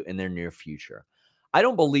AEW in their near future? I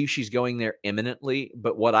don't believe she's going there imminently,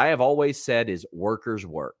 but what I have always said is workers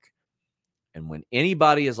work. And when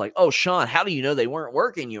anybody is like, oh, Sean, how do you know they weren't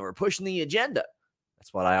working? You were pushing the agenda.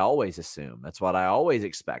 That's what I always assume. That's what I always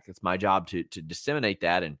expect. It's my job to disseminate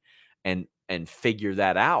that and figure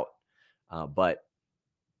that out. But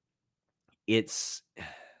it's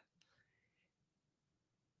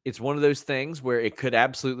one of those things where it could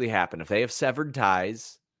absolutely happen. If they have severed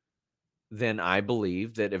ties, then I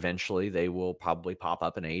believe that eventually they will probably pop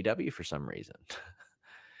up in AEW for some reason.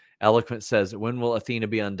 Eloquent says, when will Athena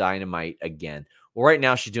be on Dynamite again? Well, right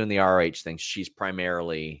now she's doing the ROH thing. She's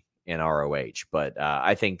primarily in ROH, but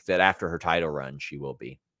I think that after her title run, she will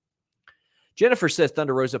be. Jennifer says,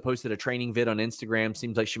 Thunder Rosa posted a training vid on Instagram.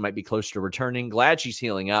 Seems like she might be close to returning. Glad she's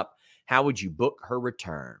healing up. How would you book her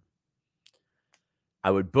return?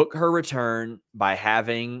 I would book her return by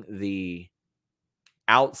having the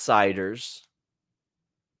outsiders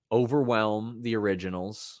overwhelm the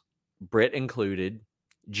originals, Britt included,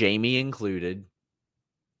 Jamie included,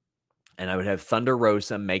 and I would have Thunder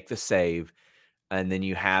Rosa make the save, and then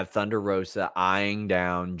you have Thunder Rosa eyeing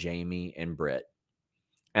down Jamie and Britt.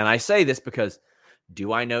 And I say this because,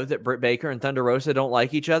 do I know that Britt Baker and Thunder Rosa don't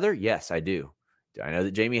like each other? Yes, I do. Do I know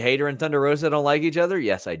that Jamie Hayter and Thunder Rosa don't like each other?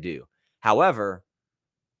 Yes, I do. However,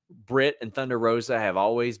 Britt and Thunder Rosa have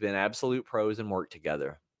always been absolute pros and work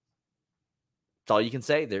together. That's all you can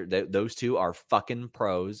say. Those two are fucking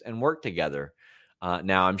pros and work together.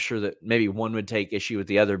 Now, I'm sure that maybe one would take issue with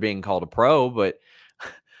the other being called a pro, but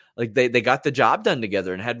like they got the job done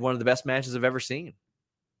together and had one of the best matches I've ever seen.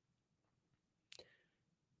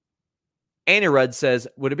 Annie Rudd says,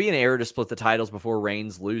 would it be an error to split the titles before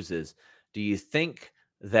Reigns loses? Do you think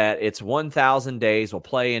that it's 1,000 days will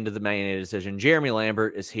play into the Mania decision? Jeremy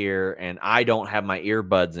Lambert is here, and I don't have my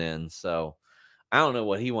earbuds in, so I don't know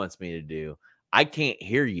what he wants me to do. I can't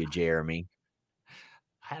hear you, Jeremy.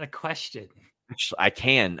 I had a question. I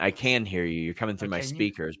can hear you. You're coming through my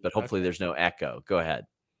speakers, but hopefully there's no echo. Go ahead.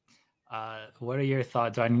 What are your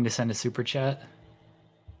thoughts? Do I need to send a super chat?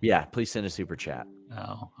 Yeah, please send a super chat.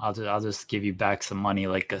 No, I'll just give you back some money,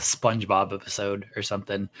 like a SpongeBob episode or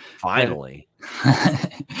something. Finally.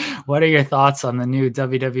 What are your thoughts on the new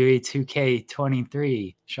WWE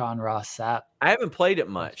 2K23, Sean Ross Sapp? I haven't played it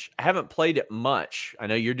much. I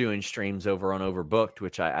know you're doing streams over on Overbooked,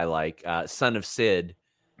 which I like. Son of Sid.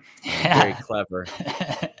 Very clever.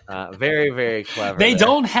 Very, very clever. They there.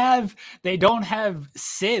 don't have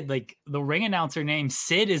Sid. Like the ring announcer name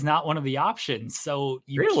Sid is not one of the options, so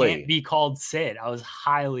you Really? can't be called Sid. I was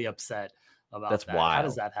highly upset about That's that. wild. How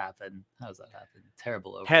does that happen?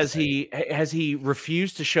 Terrible oversight. Has he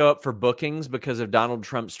refused to show up for bookings because of Donald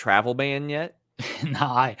Trump's travel ban yet?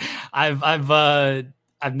 No,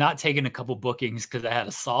 I've not taken a couple bookings because I had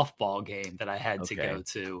a softball game that I had to go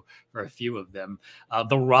to for a few of them.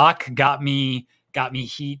 The Rock got me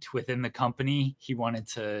heat within the company. He wanted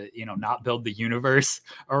to, not build the universe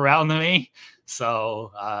around me.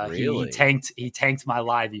 So Really? he tanked my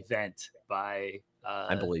live event by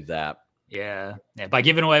I believe that. Yeah, by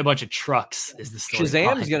giving away a bunch of trucks is the story.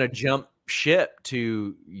 Shazam's going to jump ship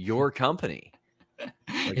to your company.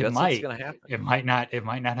 Like, that's what's going to happen. It might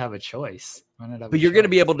not have a choice. But you're going to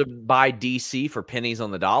be able to buy DC for pennies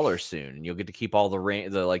on the dollar soon, and you'll get to keep all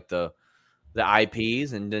the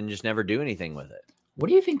IPs, and then just never do anything with it. What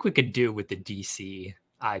do you think we could do with the DC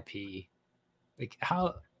IP? Like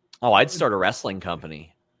how? Oh, I'd start a wrestling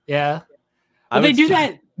company. Yeah. Well, they do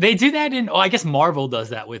that. They do that in. Oh, I guess Marvel does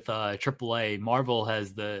that with AAA. Marvel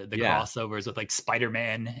has the crossovers with like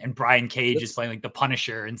Spider-Man and Brian Cage is playing like the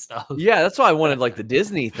Punisher and stuff. Yeah, that's why I wanted like the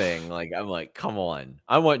Disney thing. Like I'm like, come on,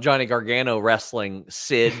 I want Johnny Gargano wrestling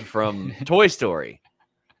Sid from Toy Story.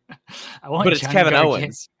 But it's Kevin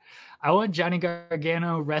Owens. I want Johnny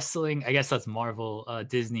Gargano wrestling. I guess that's Marvel,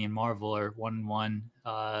 Disney and Marvel are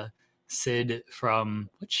 1-1. Sid from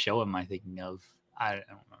what show am I thinking of? I don't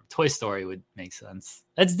know. Toy Story would make sense.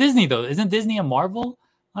 That's Disney though. Isn't Disney and Marvel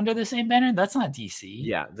under the same banner? That's not DC.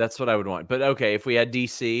 Yeah, that's what I would want. But okay, if we had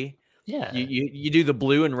DC, yeah, you do the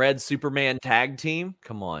blue and red Superman tag team.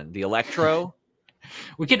 Come on, the Electro.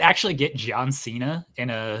 We could actually get John Cena in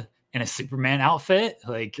a Superman outfit.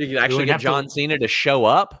 Like you could actually get John Cena to show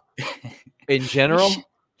up. In general,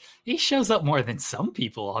 he shows up more than some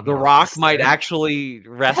people on The Rock might actually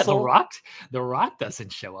wrestle. Yeah, the Rock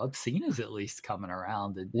doesn't show up. Cena's at least coming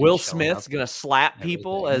around. And Will Smith's gonna slap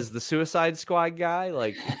people as the Suicide Squad guy.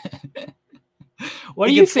 Like, what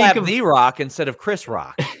do you think of The Rock instead of Chris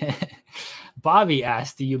Rock? Bobby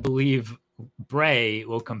asked, "Do you believe Bray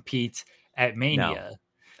will compete at Mania?"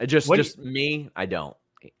 No. Just me. I don't.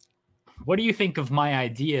 What do you think of my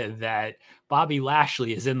idea that Bobby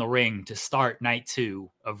Lashley is in the ring to start night 2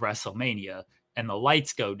 of WrestleMania and the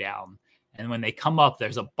lights go down? And when they come up,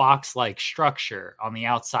 there's a box-like structure on the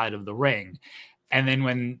outside of the ring. And then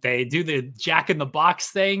when they do the Jack in the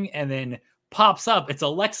Box thing and then pops up, it's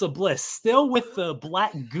Alexa Bliss still with the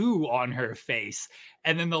black goo on her face.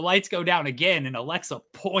 And then the lights go down again and Alexa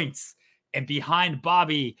points. And behind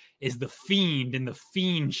Bobby is the Fiend, and the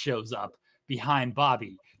Fiend shows up behind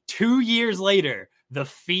Bobby. 2 years later, the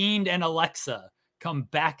Fiend and Alexa come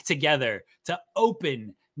back together to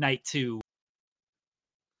open night 2.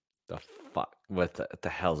 The fuck? What the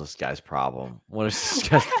hell is this guy's problem? What is this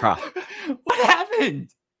guy's problem? What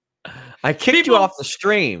happened? I kicked you off the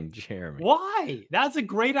stream, Jeremy. Why? That's a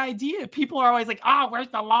great idea. People are always like, where's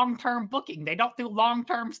the long-term booking? They don't do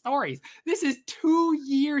long-term stories. This is 2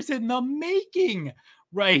 years in the making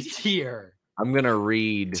right here. I'm going to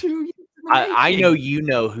read. 2 years. I know you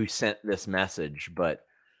know who sent this message, but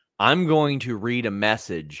I'm going to read a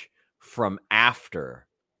message from after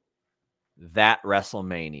that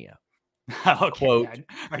WrestleMania. Okay, Quote, I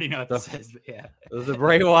already know what this is. Yeah. The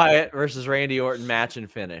Bray Wyatt versus Randy Orton match and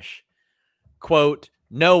finish. Quote,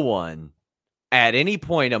 no one at any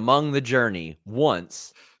point among the journey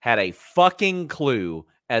once had a fucking clue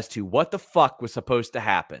as to what the fuck was supposed to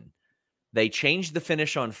happen. They changed the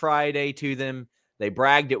finish on Friday to them. They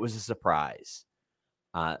bragged it was a surprise.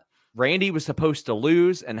 Randy was supposed to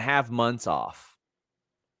lose and have months off.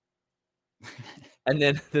 And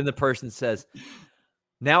then the person says,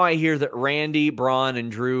 now I hear that Randy, Braun,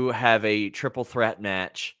 and Drew have a triple threat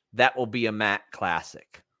match. That will be a Matt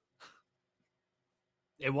classic.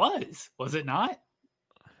 It was it not?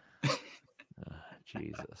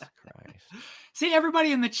 Jesus Christ. See,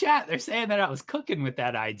 everybody in the chat, they're saying that I was cooking with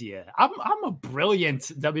that idea. I'm a brilliant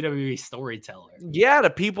WWE storyteller. Yeah, to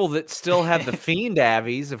people that still have the Fiend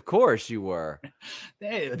Avies, of course you were.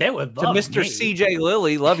 They would love to Mr. Me. CJ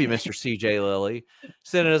Lilly, love you, Mr. CJ Lilly,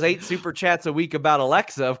 sending us 8 super chats a week about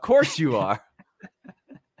Alexa. Of course you are.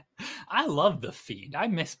 I love the Fiend. I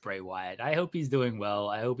miss Bray Wyatt. I hope he's doing well.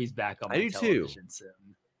 I hope he's back on my television soon.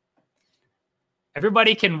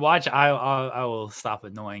 Everybody can watch. I will stop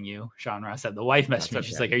annoying you, Sean Ross said. The wife messaged me.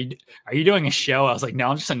 She's like, are you doing a show? I was like, no,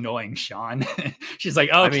 I'm just annoying Sean. She's like,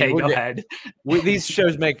 okay, go ahead. These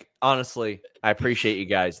shows make, honestly, I appreciate you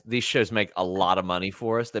guys. These shows make a lot of money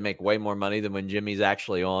for us. They make way more money than when Jimmy's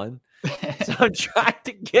actually on. So I'm trying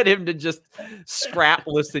to get him to just scrap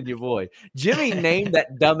Listen Your Boy. Jimmy named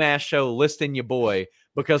that dumbass show Listen Your Boy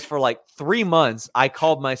because for like 3 months I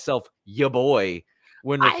called myself Ya Boy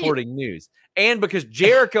when reporting news. And because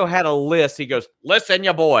Jericho had a list, he goes, Listen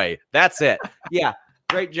Your Boy. That's it. Yeah.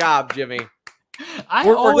 Great job, Jimmy.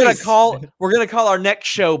 We're gonna call our next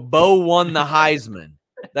show Bo Won the Heisman.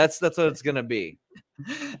 That's what it's gonna be.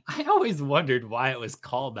 I always wondered why it was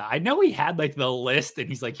called that. I know he had like the list and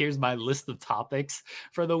he's like, here's my list of topics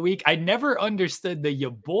for the week. I never understood the Ya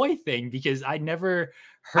Boy thing because I never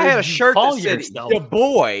heard I had a shirt call that said yourself Ya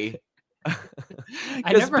Boy.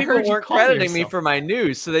 I never people heard you weren't call crediting yourself. me for my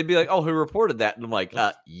news, so they'd be like, "Oh, who reported that?" And I'm like,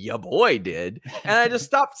 "Ya Boy did," and I just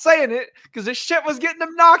stopped saying it because this shit was getting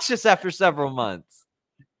obnoxious after several months.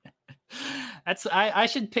 I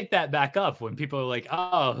should pick that back up when people are like,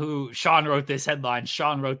 oh, who Sean wrote this headline,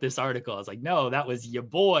 Sean wrote this article. I was like, no, that was Ya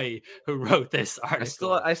Boy who wrote this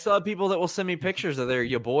article. I still have people that will send me pictures of their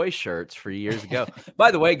Ya Boy shirts for years ago.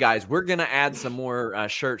 By the way, guys, we're gonna add some more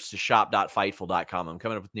shirts to shop.fightful.com. I'm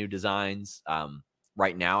coming up with new designs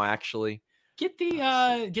right now, actually. Get the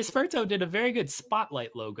Gisberto did a very good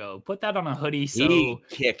spotlight logo. Put that on a hoodie. So he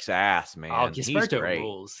kicks ass, man. Oh, Gisberto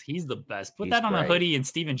rules. He's the best. Put that on a hoodie, and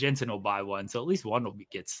Steven Jensen will buy one. So at least one will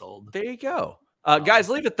get sold. There you go, guys.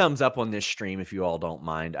 Leave a thumbs up on this stream if you all don't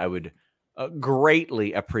mind. I would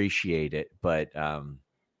greatly appreciate it. But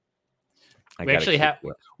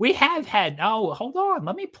we have had. Oh, hold on.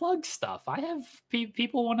 Let me plug stuff. I have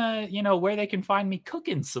people want to, where they can find me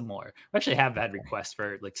cooking some more. We actually have had requests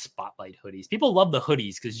for like spotlight hoodies. People love the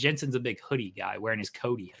hoodies because Jensen's a big hoodie guy wearing his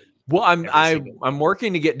Cody hoodie. Well, I'm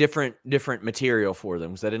working to get different material for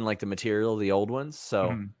them because I didn't like the material of the old ones.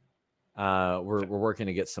 So we're working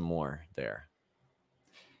to get some more there.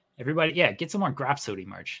 Everybody, get some more Graps hoodie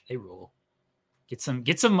merch. They rule. Get some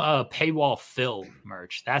paywall fill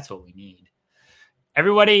merch. That's what we need.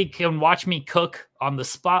 Everybody can watch me cook on the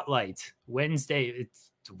Spotlight Wednesday.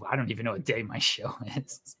 I don't even know what day my show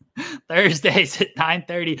is. Thursdays at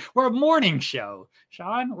 9:30. We're a morning show,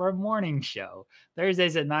 Sean. We're a morning show.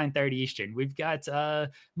 Thursdays at 9:30 Eastern. We've got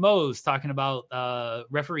Mose talking about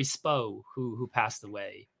referee Spo, who passed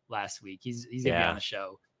away last week. He's gonna be on the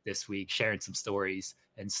show this week, sharing some stories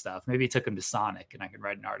and stuff. Maybe he took him to Sonic, and I can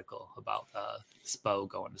write an article about Spo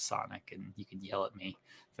going to Sonic, and you can yell at me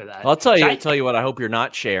for that. I'll tell you what. I hope you're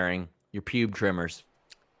not sharing your pube trimmers.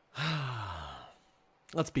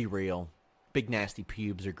 Let's be real. Big nasty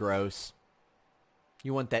pubes are gross.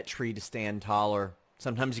 You want that tree to stand taller.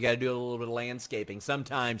 Sometimes you got to do a little bit of landscaping.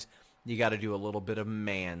 Sometimes you got to do a little bit of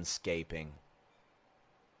manscaping.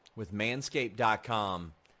 With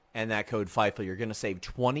manscaped.com and that code FIGHTFUL, you're going to save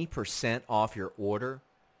 20% off your order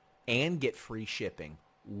and get free shipping.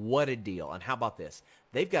 What a deal. And how about this?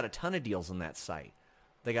 They've got a ton of deals on that site.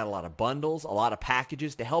 They got a lot of bundles, a lot of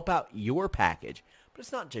packages to help out your package. But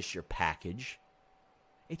it's not just your package.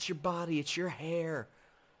 It's your body. It's your hair.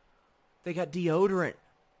 They got deodorant.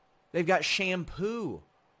 They've got shampoo.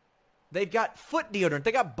 They've got foot deodorant.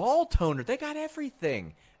 They got ball toner. They got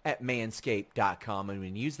everything at manscaped.com. And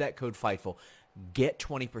when you use that code FIGHTFUL, get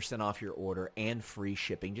 20% off your order and free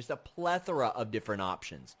shipping. Just a plethora of different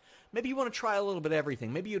options. Maybe you want to try a little bit of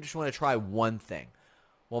everything. Maybe you just want to try one thing.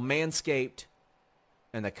 Well, Manscaped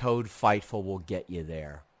and the code FIGHTFUL will get you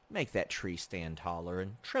there. Make that tree stand taller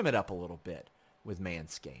and trim it up a little bit with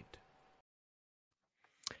Manscaped.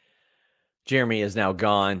 Jeremy is now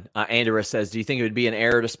gone. Andorra says, do you think it would be an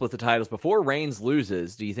error to split the titles before Reigns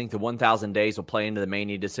loses? Do you think the 1,000 days will play into the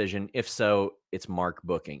Mania decision? If so, it's Mark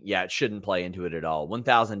booking. Yeah, it shouldn't play into it at all.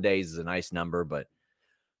 1,000 days is a nice number, but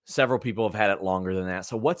several people have had it longer than that.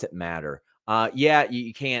 So what's it matter?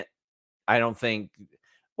 You can't. I don't think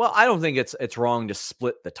it's wrong to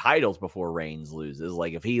split the titles before Reigns loses.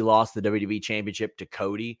 Like if he lost the WWE Championship to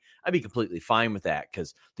Cody, I'd be completely fine with that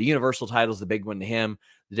because the Universal title is the big one to him.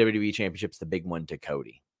 The WWE Championship's the big one to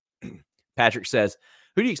Cody. Patrick says,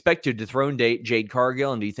 who do you expect to dethrone Jade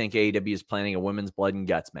Cargill, and do you think AEW is planning a women's blood and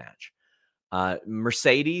guts match?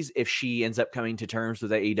 Mercedes, if she ends up coming to terms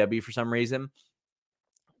with AEW for some reason.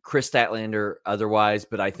 Chris Statlander otherwise,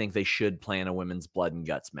 but I think they should plan a women's blood and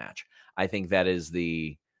guts match. I think that is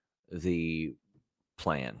the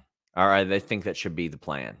plan. All right, I think that should be the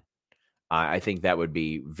plan. I think that would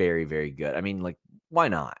be very, very good. I mean, like, why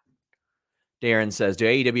not? Darren says, do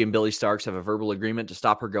AEW and Billy Starks have a verbal agreement to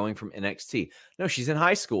stop her going from NXT? No, she's in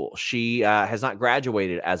high school. She has not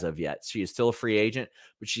graduated as of yet. She is still a free agent,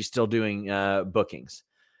 but she's still doing bookings.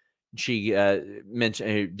 Darren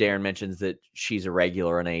mentions that she's a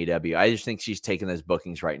regular in AEW. I just think she's taking those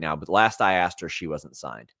bookings right now. But last I asked her, she wasn't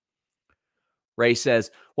signed. Ray says,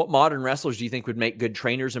 what modern wrestlers do you think would make good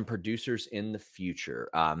trainers and producers in the future?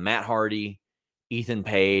 Matt Hardy, Ethan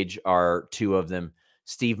Page are two of them.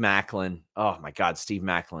 Steve Macklin. Oh, my God. Steve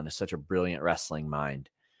Macklin is such a brilliant wrestling mind.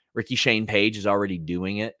 Ricky Shane Page is already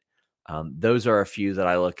doing it. Those are a few that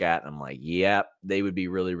I look at and I'm like, yep, they would be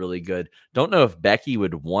really, really good. Don't know if Becky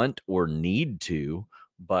would want or need to,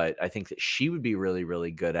 but I think that she would be really,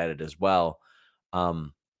 really good at it as well.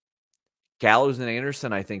 Gallows and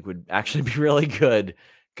Anderson, I think, would actually be really good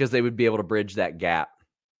because they would be able to bridge that gap.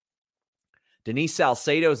 Denise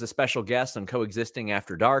Salcedo is a special guest on Coexisting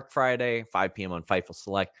After Dark Friday, 5 p.m. on Fightful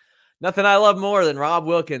Select. Nothing I love more than Rob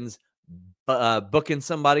Wilkins booking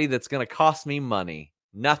somebody that's going to cost me money.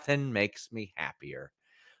 Nothing makes me happier.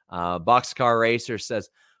 Boxcar Racer says,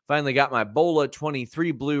 finally got my Bola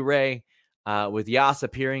 23 Blu-ray with Yas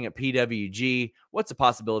appearing at PWG. What's the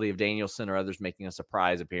possibility of Danielson or others making a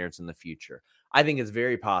surprise appearance in the future? I think it's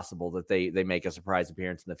very possible that they make a surprise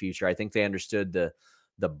appearance in the future. I think they understood the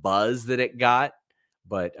buzz that it got,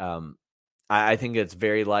 but I think it's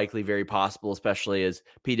very likely, very possible, especially as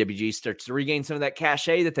PWG starts to regain some of that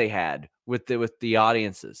cachet that they had with the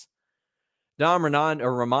audiences. Dom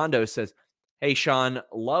Ramondo says, hey, Sean,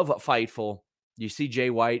 love Fightful. You see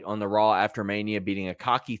Jay White on the Raw after Mania beating a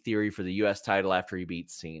cocky Theory for the U.S. title after he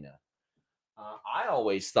beat Cena. I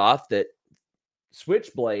always thought that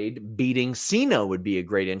Switchblade beating Cena would be a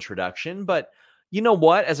great introduction, but you know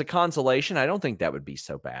what? As a consolation, I don't think that would be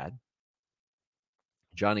so bad.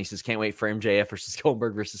 Johnny says, can't wait for MJF versus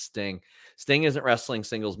Goldberg versus Sting. Sting isn't wrestling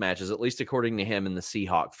singles matches, at least according to him in the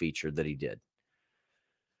Seahawk feature that he did.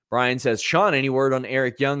 Brian says, Sean, any word on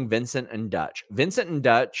Eric Young, Vincent, and Dutch? Vincent and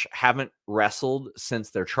Dutch haven't wrestled since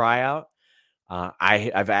their tryout.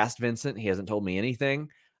 I've asked Vincent. He hasn't told me anything.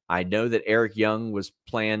 I know that Eric Young was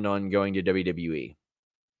planned on going to WWE.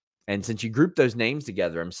 And since you group those names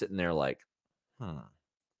together, I'm sitting there like,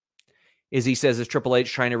 Izzy says, is Triple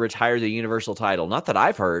H trying to retire the Universal title? Not that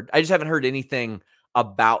I've heard. I just haven't heard anything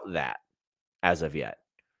about that as of yet.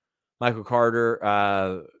 Michael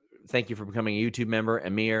Carter, thank you for becoming a YouTube member.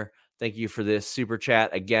 Amir, thank you for this super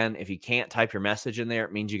chat. Again, if you can't type your message in there,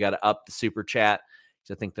 it means you got to up the super chat.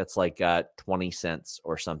 So I think that's like 20 cents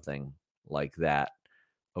or something like that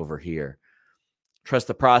over here. Trust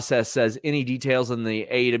the Process says, any details on the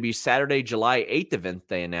AEW Saturday, July 8th event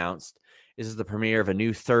they announced? Is this the premiere of a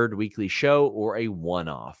new third weekly show or a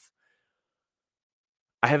one-off?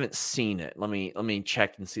 I haven't seen it. Let me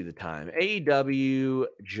check and see the time. AEW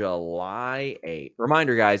July 8th.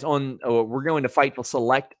 Reminder, guys, we're going to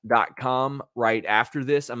FightfulSelect.com right after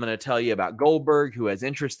this. I'm going to tell you about Goldberg, who has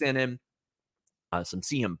interest in him, some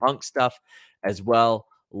CM Punk stuff as well.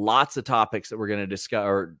 Lots of topics that we're going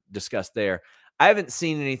to discuss there. I haven't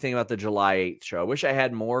seen anything about the July 8th show. I wish I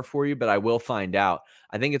had more for you, but I will find out.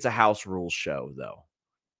 I think it's a House Rules show, though.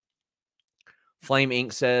 Flame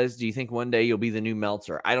Inc. says, do you think one day you'll be the new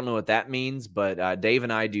Meltzer? I don't know what that means, but Dave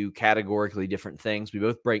and I do categorically different things. We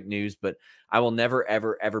both break news, but I will never,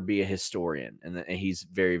 ever, ever be a historian. And he's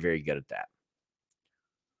very, very good at that.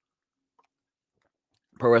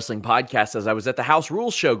 Pro Wrestling Podcast says, I was at the House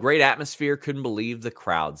Rules show. Great atmosphere. Couldn't believe the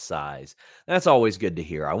crowd size. That's always good to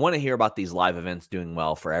hear. I want to hear about these live events doing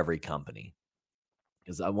well for every company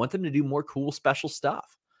because I want them to do more cool, special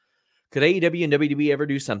stuff. Could AEW and WWE ever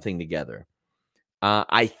do something together?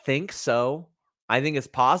 I think so. I think it's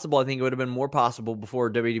possible. I think it would have been more possible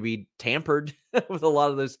before WWE tampered with a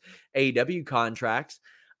lot of those AEW contracts.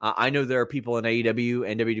 I know there are people in AEW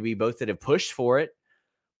and WWE both that have pushed for it,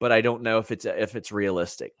 but I don't know if it's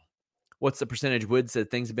realistic. What's the percentage? Wood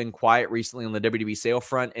said things have been quiet recently on the WWE sale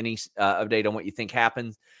front. Any update on what you think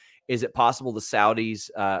happens? Is it possible the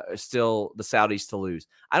Saudis still the Saudis to lose?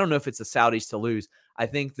 I don't know if it's the Saudis to lose. I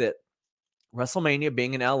think that WrestleMania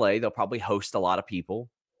being in LA, they'll probably host a lot of people,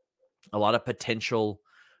 a lot of potential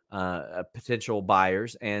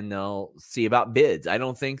buyers, and they'll see about bids. I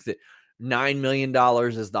don't think that $9 million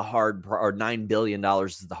is the hard or $9 billion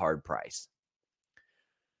is the hard price.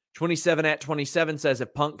 27 at 27 says,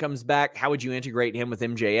 if Punk comes back, how would you integrate him with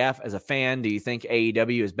MJF? As a fan, do you think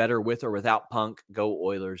AEW is better with or without Punk? Go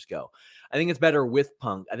Oilers, go. I think it's better with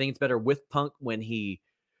Punk. I think it's better with Punk when he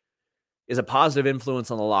is a positive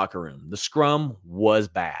influence on the locker room. The scrum was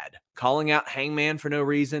bad. Calling out Hangman for no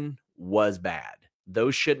reason was bad.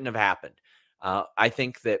 Those shouldn't have happened. I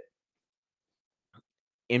think that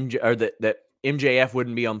MJF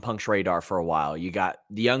wouldn't be on Punk's radar for a while. You got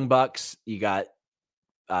the Young Bucks, you got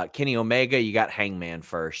Kenny Omega, you got Hangman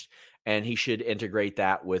first, and he should integrate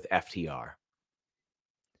that with FTR.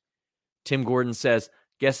 Tim Gordon says,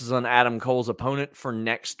 guesses on Adam Cole's opponent for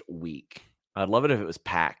next week. I'd love it if it was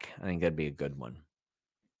Pac. I think that'd be a good one.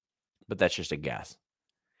 but that's just a guess.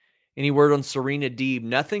 Any word on Serena Deeb?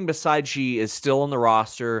 Nothing besides she is still on the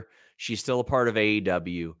roster. She's still a part of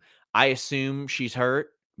AEW. I assume she's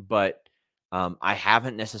hurt, but I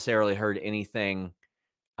haven't necessarily heard anything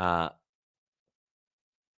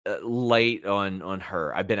late on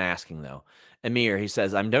her. I've been asking, though. Amir, he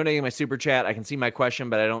says, I'm donating my super chat. I can see my question,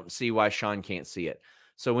 but I don't see why Sean can't see it.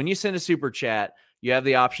 So when you send a super chat, you have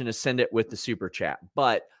the option to send it with the super chat.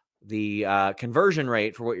 But the conversion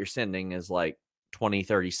rate for what you're sending is like 20,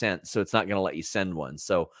 30 cents. So it's not going to let you send one.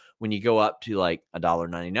 So when you go up to like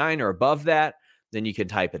 $1.99 or above that, then you can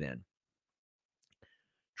type it in.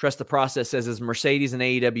 Trust the process says, is Mercedes and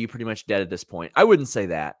AEW pretty much dead at this point? I wouldn't say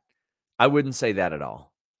that. I wouldn't say that at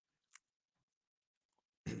all.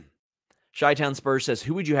 Chi-Town Spurs says,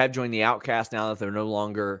 who would you have join the Outcast now that they're no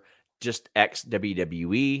longer just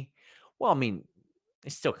ex-WWE? Well, I mean, they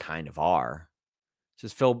still kind of are. It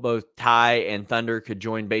says Phil, both Ty and Thunder could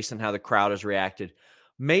join based on how the crowd has reacted.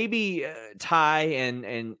 Maybe Ty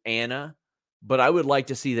and Anna, but I would like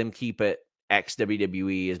to see them keep it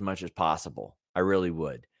ex-WWE as much as possible. I really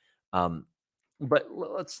would. But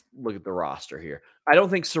let's look at the roster here. I don't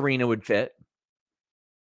think Serena would fit.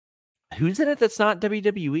 Who's in it that's not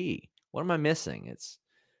WWE? What am I missing? It's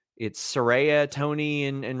Saraya, Tony,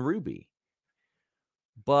 and Ruby.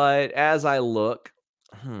 But as I look,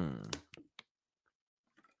 I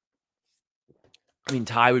mean,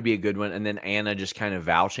 Ty would be a good one, and then Anna just kind of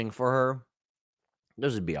vouching for her.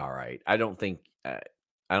 Those would be all right. I don't think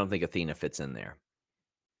Athena fits in there.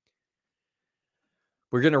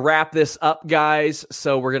 We're going to wrap this up, guys.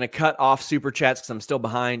 So we're going to cut off super chats because I'm still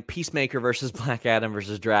behind. Peacemaker versus Black Adam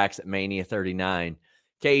versus Drax at Mania 39.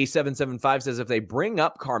 KE775 says, if they bring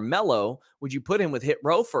up Carmelo, would you put him with Hit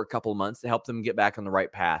Row for a couple of months to help them get back on the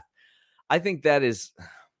right path? I think that there's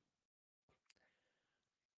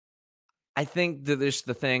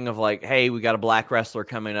the thing of like, hey, we got a black wrestler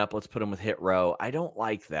coming up. Let's put him with Hit Row. I don't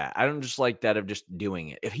like that. I don't just like that of just doing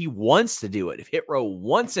it. If he wants to do it, if Hit Row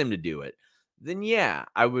wants him to do it, then yeah,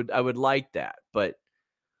 I would like that. But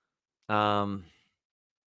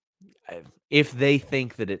if they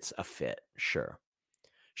think that it's a fit, sure.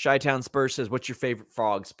 Chi-Town Spurs says, what's your favorite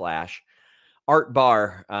frog splash? Art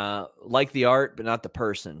Bar. Like the art, but not the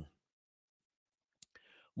person.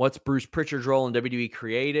 What's Bruce Pritchard's role in WWE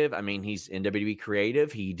Creative? I mean, he's in WWE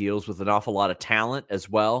Creative. He deals with an awful lot of talent as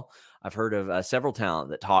well. I've heard of several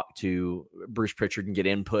talent that talk to Bruce Pritchard and get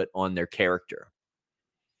input on their character.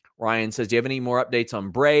 Ryan says, do you have any more updates on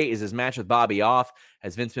Bray? Is his match with Bobby off?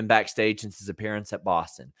 Has Vince been backstage since his appearance at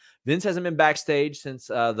Boston? Vince hasn't been backstage since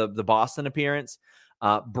the Boston appearance.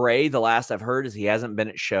 Bray, the last I've heard is he hasn't been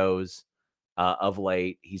at shows of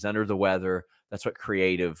late. He's under the weather. That's what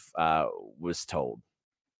Creative was told.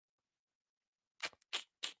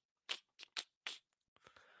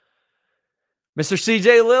 Mr.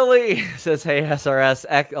 CJ Lilly says, hey,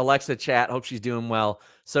 SRS, Alexa chat. Hope she's doing well.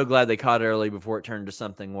 So glad they caught it early before it turned to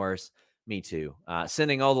something worse. Me too.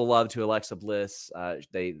 Sending all the love to Alexa Bliss.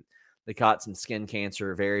 They caught some skin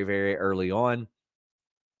cancer very, very early on.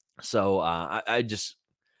 So I just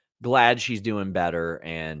glad she's doing better.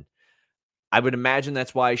 And I would imagine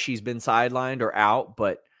that's why she's been sidelined or out.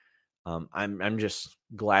 But I'm just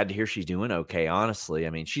glad to hear she's doing okay, honestly. I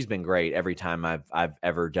mean, she's been great every time I've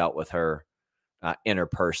ever dealt with her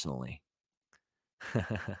interpersonally.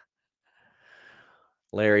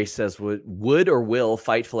 Larry says, would or will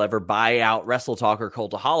Fightful ever buy out Wrestle Talk or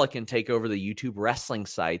Cultaholic and take over the YouTube wrestling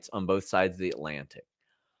sites on both sides of the Atlantic?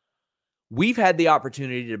 We've had the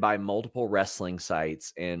opportunity to buy multiple wrestling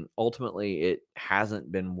sites, and ultimately it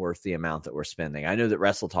hasn't been worth the amount that we're spending. I know that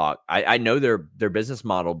Wrestle Talk, I know their business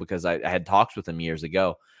model because I had talks with them years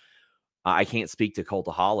ago. I can't speak to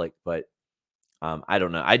Cultaholic, but I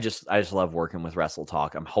don't know. I just love working with Wrestle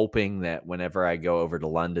Talk. I'm hoping that whenever I go over to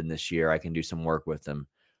London this year, I can do some work with them.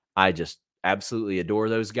 I just absolutely adore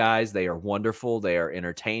those guys. They are wonderful. They are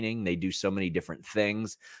entertaining. They do so many different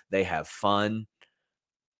things. They have fun.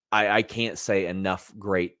 I can't say enough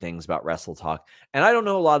great things about Wrestle Talk. And I don't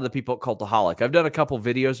know a lot of the people at Cultaholic. I've done a couple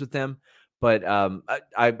videos with them, but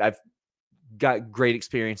I've got great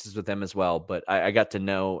experiences with them as well. But I got to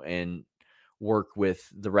know and work with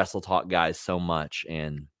the Wrestle Talk guys so much,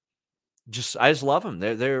 and I just love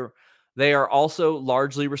them. They are also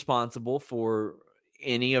largely responsible for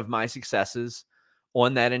any of my successes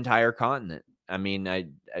on that entire continent. I mean,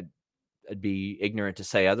 I'd be ignorant to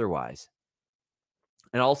say otherwise.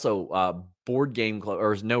 And also Board Game Club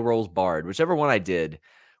or No Rolls Barred, whichever one I did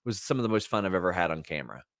was some of the most fun I've ever had on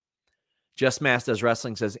camera. Just Mass Does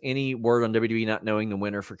Wrestling says, any word on WWE not knowing the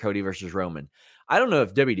winner for Cody versus Roman? I don't know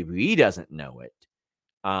if WWE doesn't know it,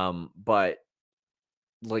 but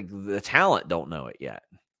like the talent don't know it yet.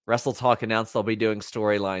 Wrestle Talk announced they'll be doing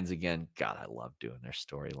storylines again. God, I love doing their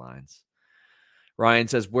storylines. Ryan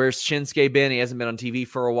says, where's Shinsuke been? He hasn't been on TV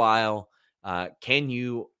for a while. Can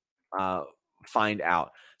you find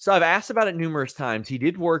out? So I've asked about it numerous times. He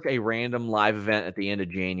did work a random live event at the end of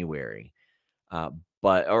January,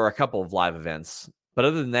 or a couple of live events. But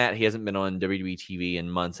other than that, he hasn't been on WWE TV in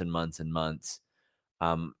months and months and months.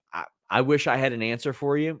 I wish I had an answer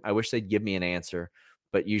for you. I wish they'd give me an answer.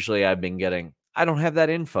 But usually I've been getting, I don't have that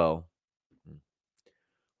info.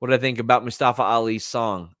 What do I think about Mustafa Ali's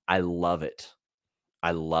song? I love it.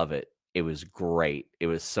 I love it. It was great. It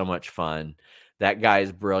was so much fun. That guy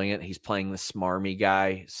is brilliant. He's playing the smarmy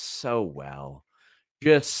guy so well.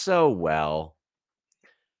 Just so well.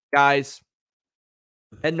 Guys,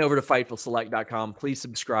 heading over to FightfulSelect.com. Please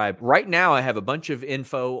subscribe. Right now, I have a bunch of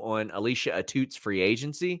info on Alicia Atute's free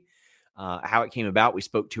agency, how it came about. We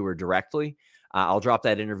spoke to her directly. I'll drop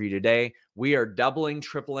that interview today. We are doubling,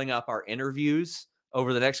 tripling up our interviews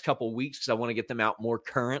over the next couple of weeks because I want to get them out more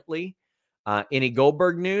currently. Any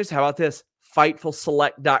Goldberg news? How about this?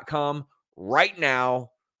 FightfulSelect.com right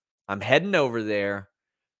now. I'm heading over there.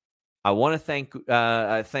 I want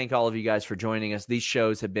to thank all of you guys for joining us. These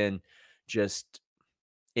shows have been just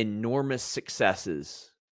enormous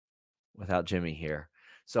successes without Jimmy here.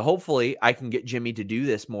 So hopefully I can get Jimmy to do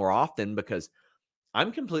this more often because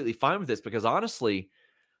I'm completely fine with this because honestly,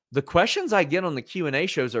 the questions I get on the Q&A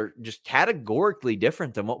shows are just categorically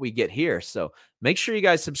different than what we get here. So make sure you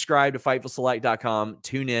guys subscribe to FightfulSelect.com.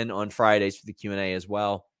 Tune in on Fridays for the Q&A as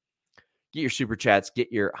well. Get your super chats.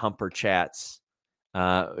 Get your humper chats.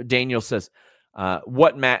 Daniel says,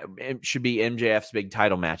 what should be MJF's big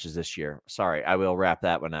title matches this year? Sorry, I will wrap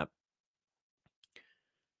that one up.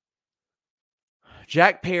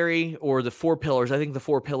 Jack Perry or the Four Pillars. I think the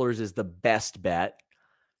Four Pillars is the best bet.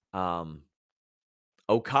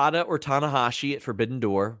 Okada or Tanahashi at Forbidden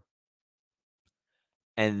Door.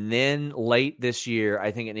 And then late this year,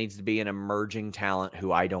 I think it needs to be an emerging talent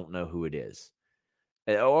who I don't know who it is.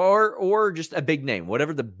 Or just a big name.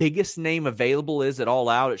 Whatever the biggest name available is at All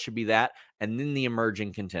Out, it should be that. And then the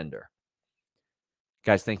emerging contender.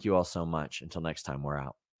 Guys, thank you all so much. Until next time, we're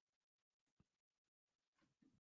out.